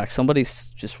funny fact. Somebody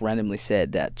just randomly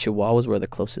said that Chihuahuas were the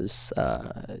closest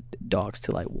dogs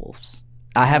to like wolves.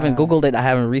 I haven't Googled it. I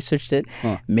haven't researched it.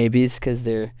 Huh. Maybe it's because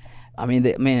they're...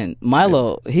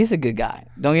 Milo, he's a good guy.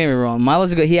 Don't get me wrong.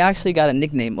 Milo's good. He actually got a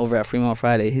nickname over at Fremont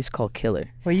Friday. He's called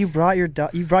Killer. Well, you brought your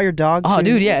dog. You brought your dog. Oh,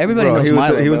 dude, yeah. Everybody knows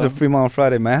Milo. He was the Fremont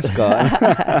Friday mascot.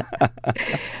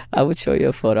 I would show you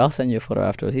a photo. I'll send you a photo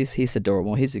afterwards. He's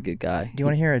adorable. He's a good guy. Do you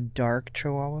want to hear a dark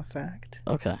Chihuahua fact?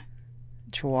 Okay.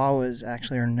 Chihuahuas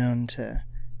actually are known to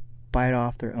bite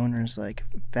off their owners' like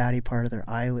fatty part of their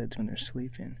eyelids when they're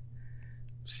sleeping.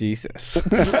 Jesus.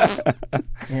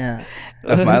 Yeah.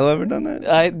 Has Milo ever done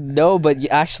that? No, but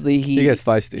actually he gets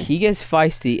feisty. He gets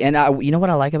feisty, and you know what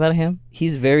I like about him?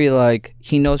 He's very like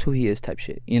he knows who he is type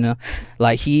shit. You know,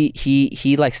 like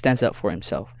he like stands up for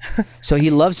himself. So he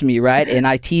loves me, right? And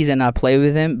I tease and I play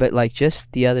with him, but like just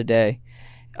the other day,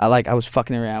 I was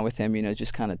fucking around with him,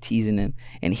 just kind of teasing him,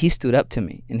 and he stood up to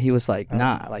me, and he was like,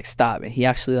 "Nah, like stop." And he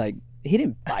actually like he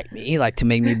didn't bite me like to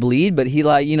make me bleed, but he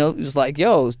like, you know, was like,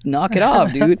 yo, knock it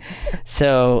off, dude.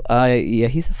 So yeah,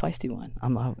 he's a feisty one.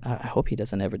 I hope he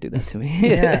doesn't ever do that to me.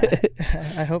 Yeah,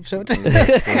 I hope so too.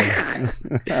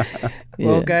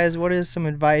 Well, guys, what is some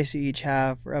advice you each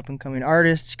have for up and coming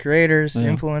artists, creators,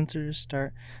 influencers?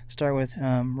 Start with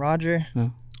Roger.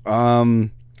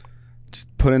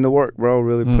 Just put in the work, bro.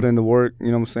 Really put in the work. You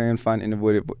know what I'm saying? Find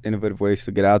innovative ways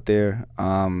to get out there.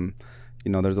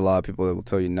 You know, there's a lot of people that will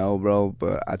tell you no, bro,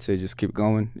 but I'd say just keep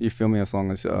going. You feel me? As long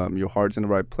as your heart's in the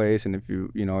right place, and if you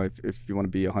want to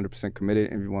be 100%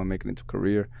 committed, and if you want to make it into a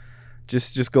career,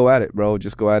 just go at it, bro.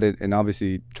 Just go at it, and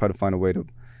obviously try to find a way to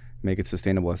make it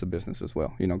sustainable as a business as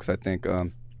well. You know, because I think,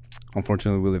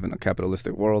 unfortunately, we live in a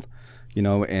capitalistic world, you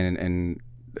know, and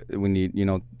we need,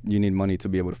 you need money to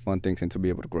be able to fund things and to be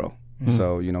able to grow. Mm-hmm.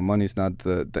 So, you know, money's not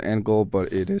the end goal,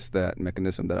 but it is that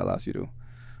mechanism that allows you to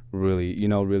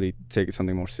really take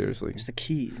something more seriously. It's the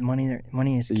keys. Money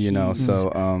is the keys. You know,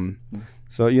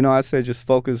 so you know, I say just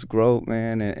focus, grow,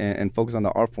 man, and focus on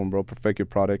the art form, bro. Perfect your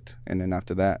product, and then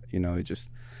after that, you know,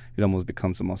 it almost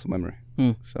becomes a muscle memory.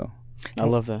 So I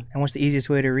love that. And what's the easiest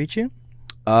way to reach you?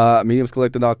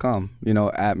 Mediumscollective.com. You know,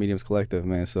 at Mediums Collective,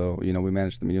 man. So, you know, we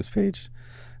manage the Mediums page.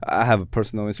 I have a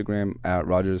personal Instagram at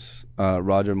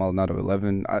Roger Maldonado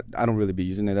 11. I don't really be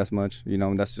using it as much, you know,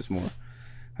 and that's just more,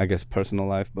 I guess, personal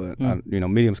life. But you know,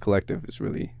 Mediums Collective is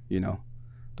really, you know,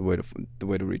 the way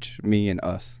to reach me and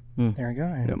us. There we go.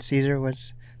 And Caesar,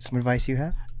 what's some advice you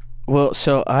have? Well,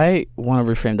 so I want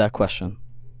to reframe that question,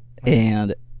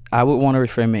 and I would want to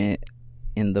reframe it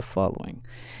in the following: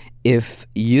 if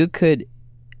you could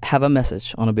have a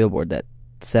message on a billboard that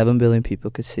 7 billion people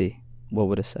could see, what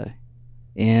would it say?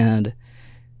 And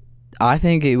I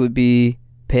think it would be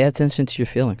pay attention to your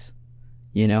feelings.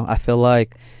 You know, I feel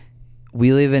like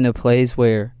we live in a place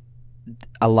where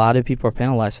a lot of people are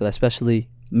penalized for that, especially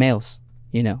males,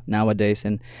 you know, nowadays.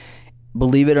 And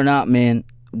believe it or not, man,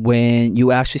 when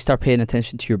you actually start paying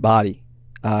attention to your body,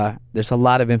 there's a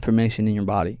lot of information in your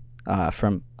body,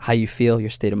 from how you feel, your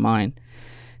state of mind.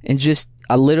 And just,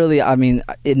 I mean,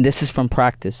 and this is from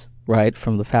practice, right?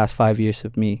 From the past 5 years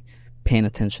of me paying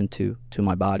attention to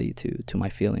my body, to my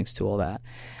feelings, to all that.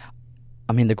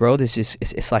 I mean, the growth is just,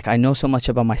 it's like I know so much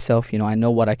about myself, you know, I know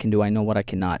what I can do, I know what I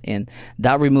cannot. And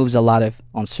that removes a lot of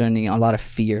uncertainty, a lot of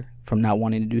fear from not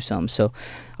wanting to do something. So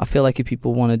I feel like if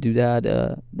people want to do that,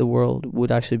 the world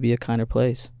would actually be a kinder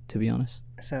place, to be honest.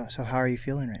 So how are you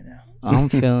feeling right now? I'm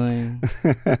feeling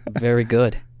very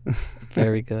good.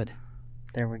 Very good.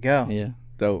 There we go. Yeah.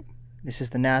 Dope. This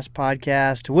is the NAS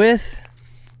podcast with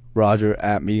Roger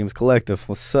at Mediums Collective.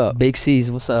 What's up? Big C's,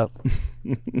 what's up?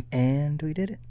 And we did it.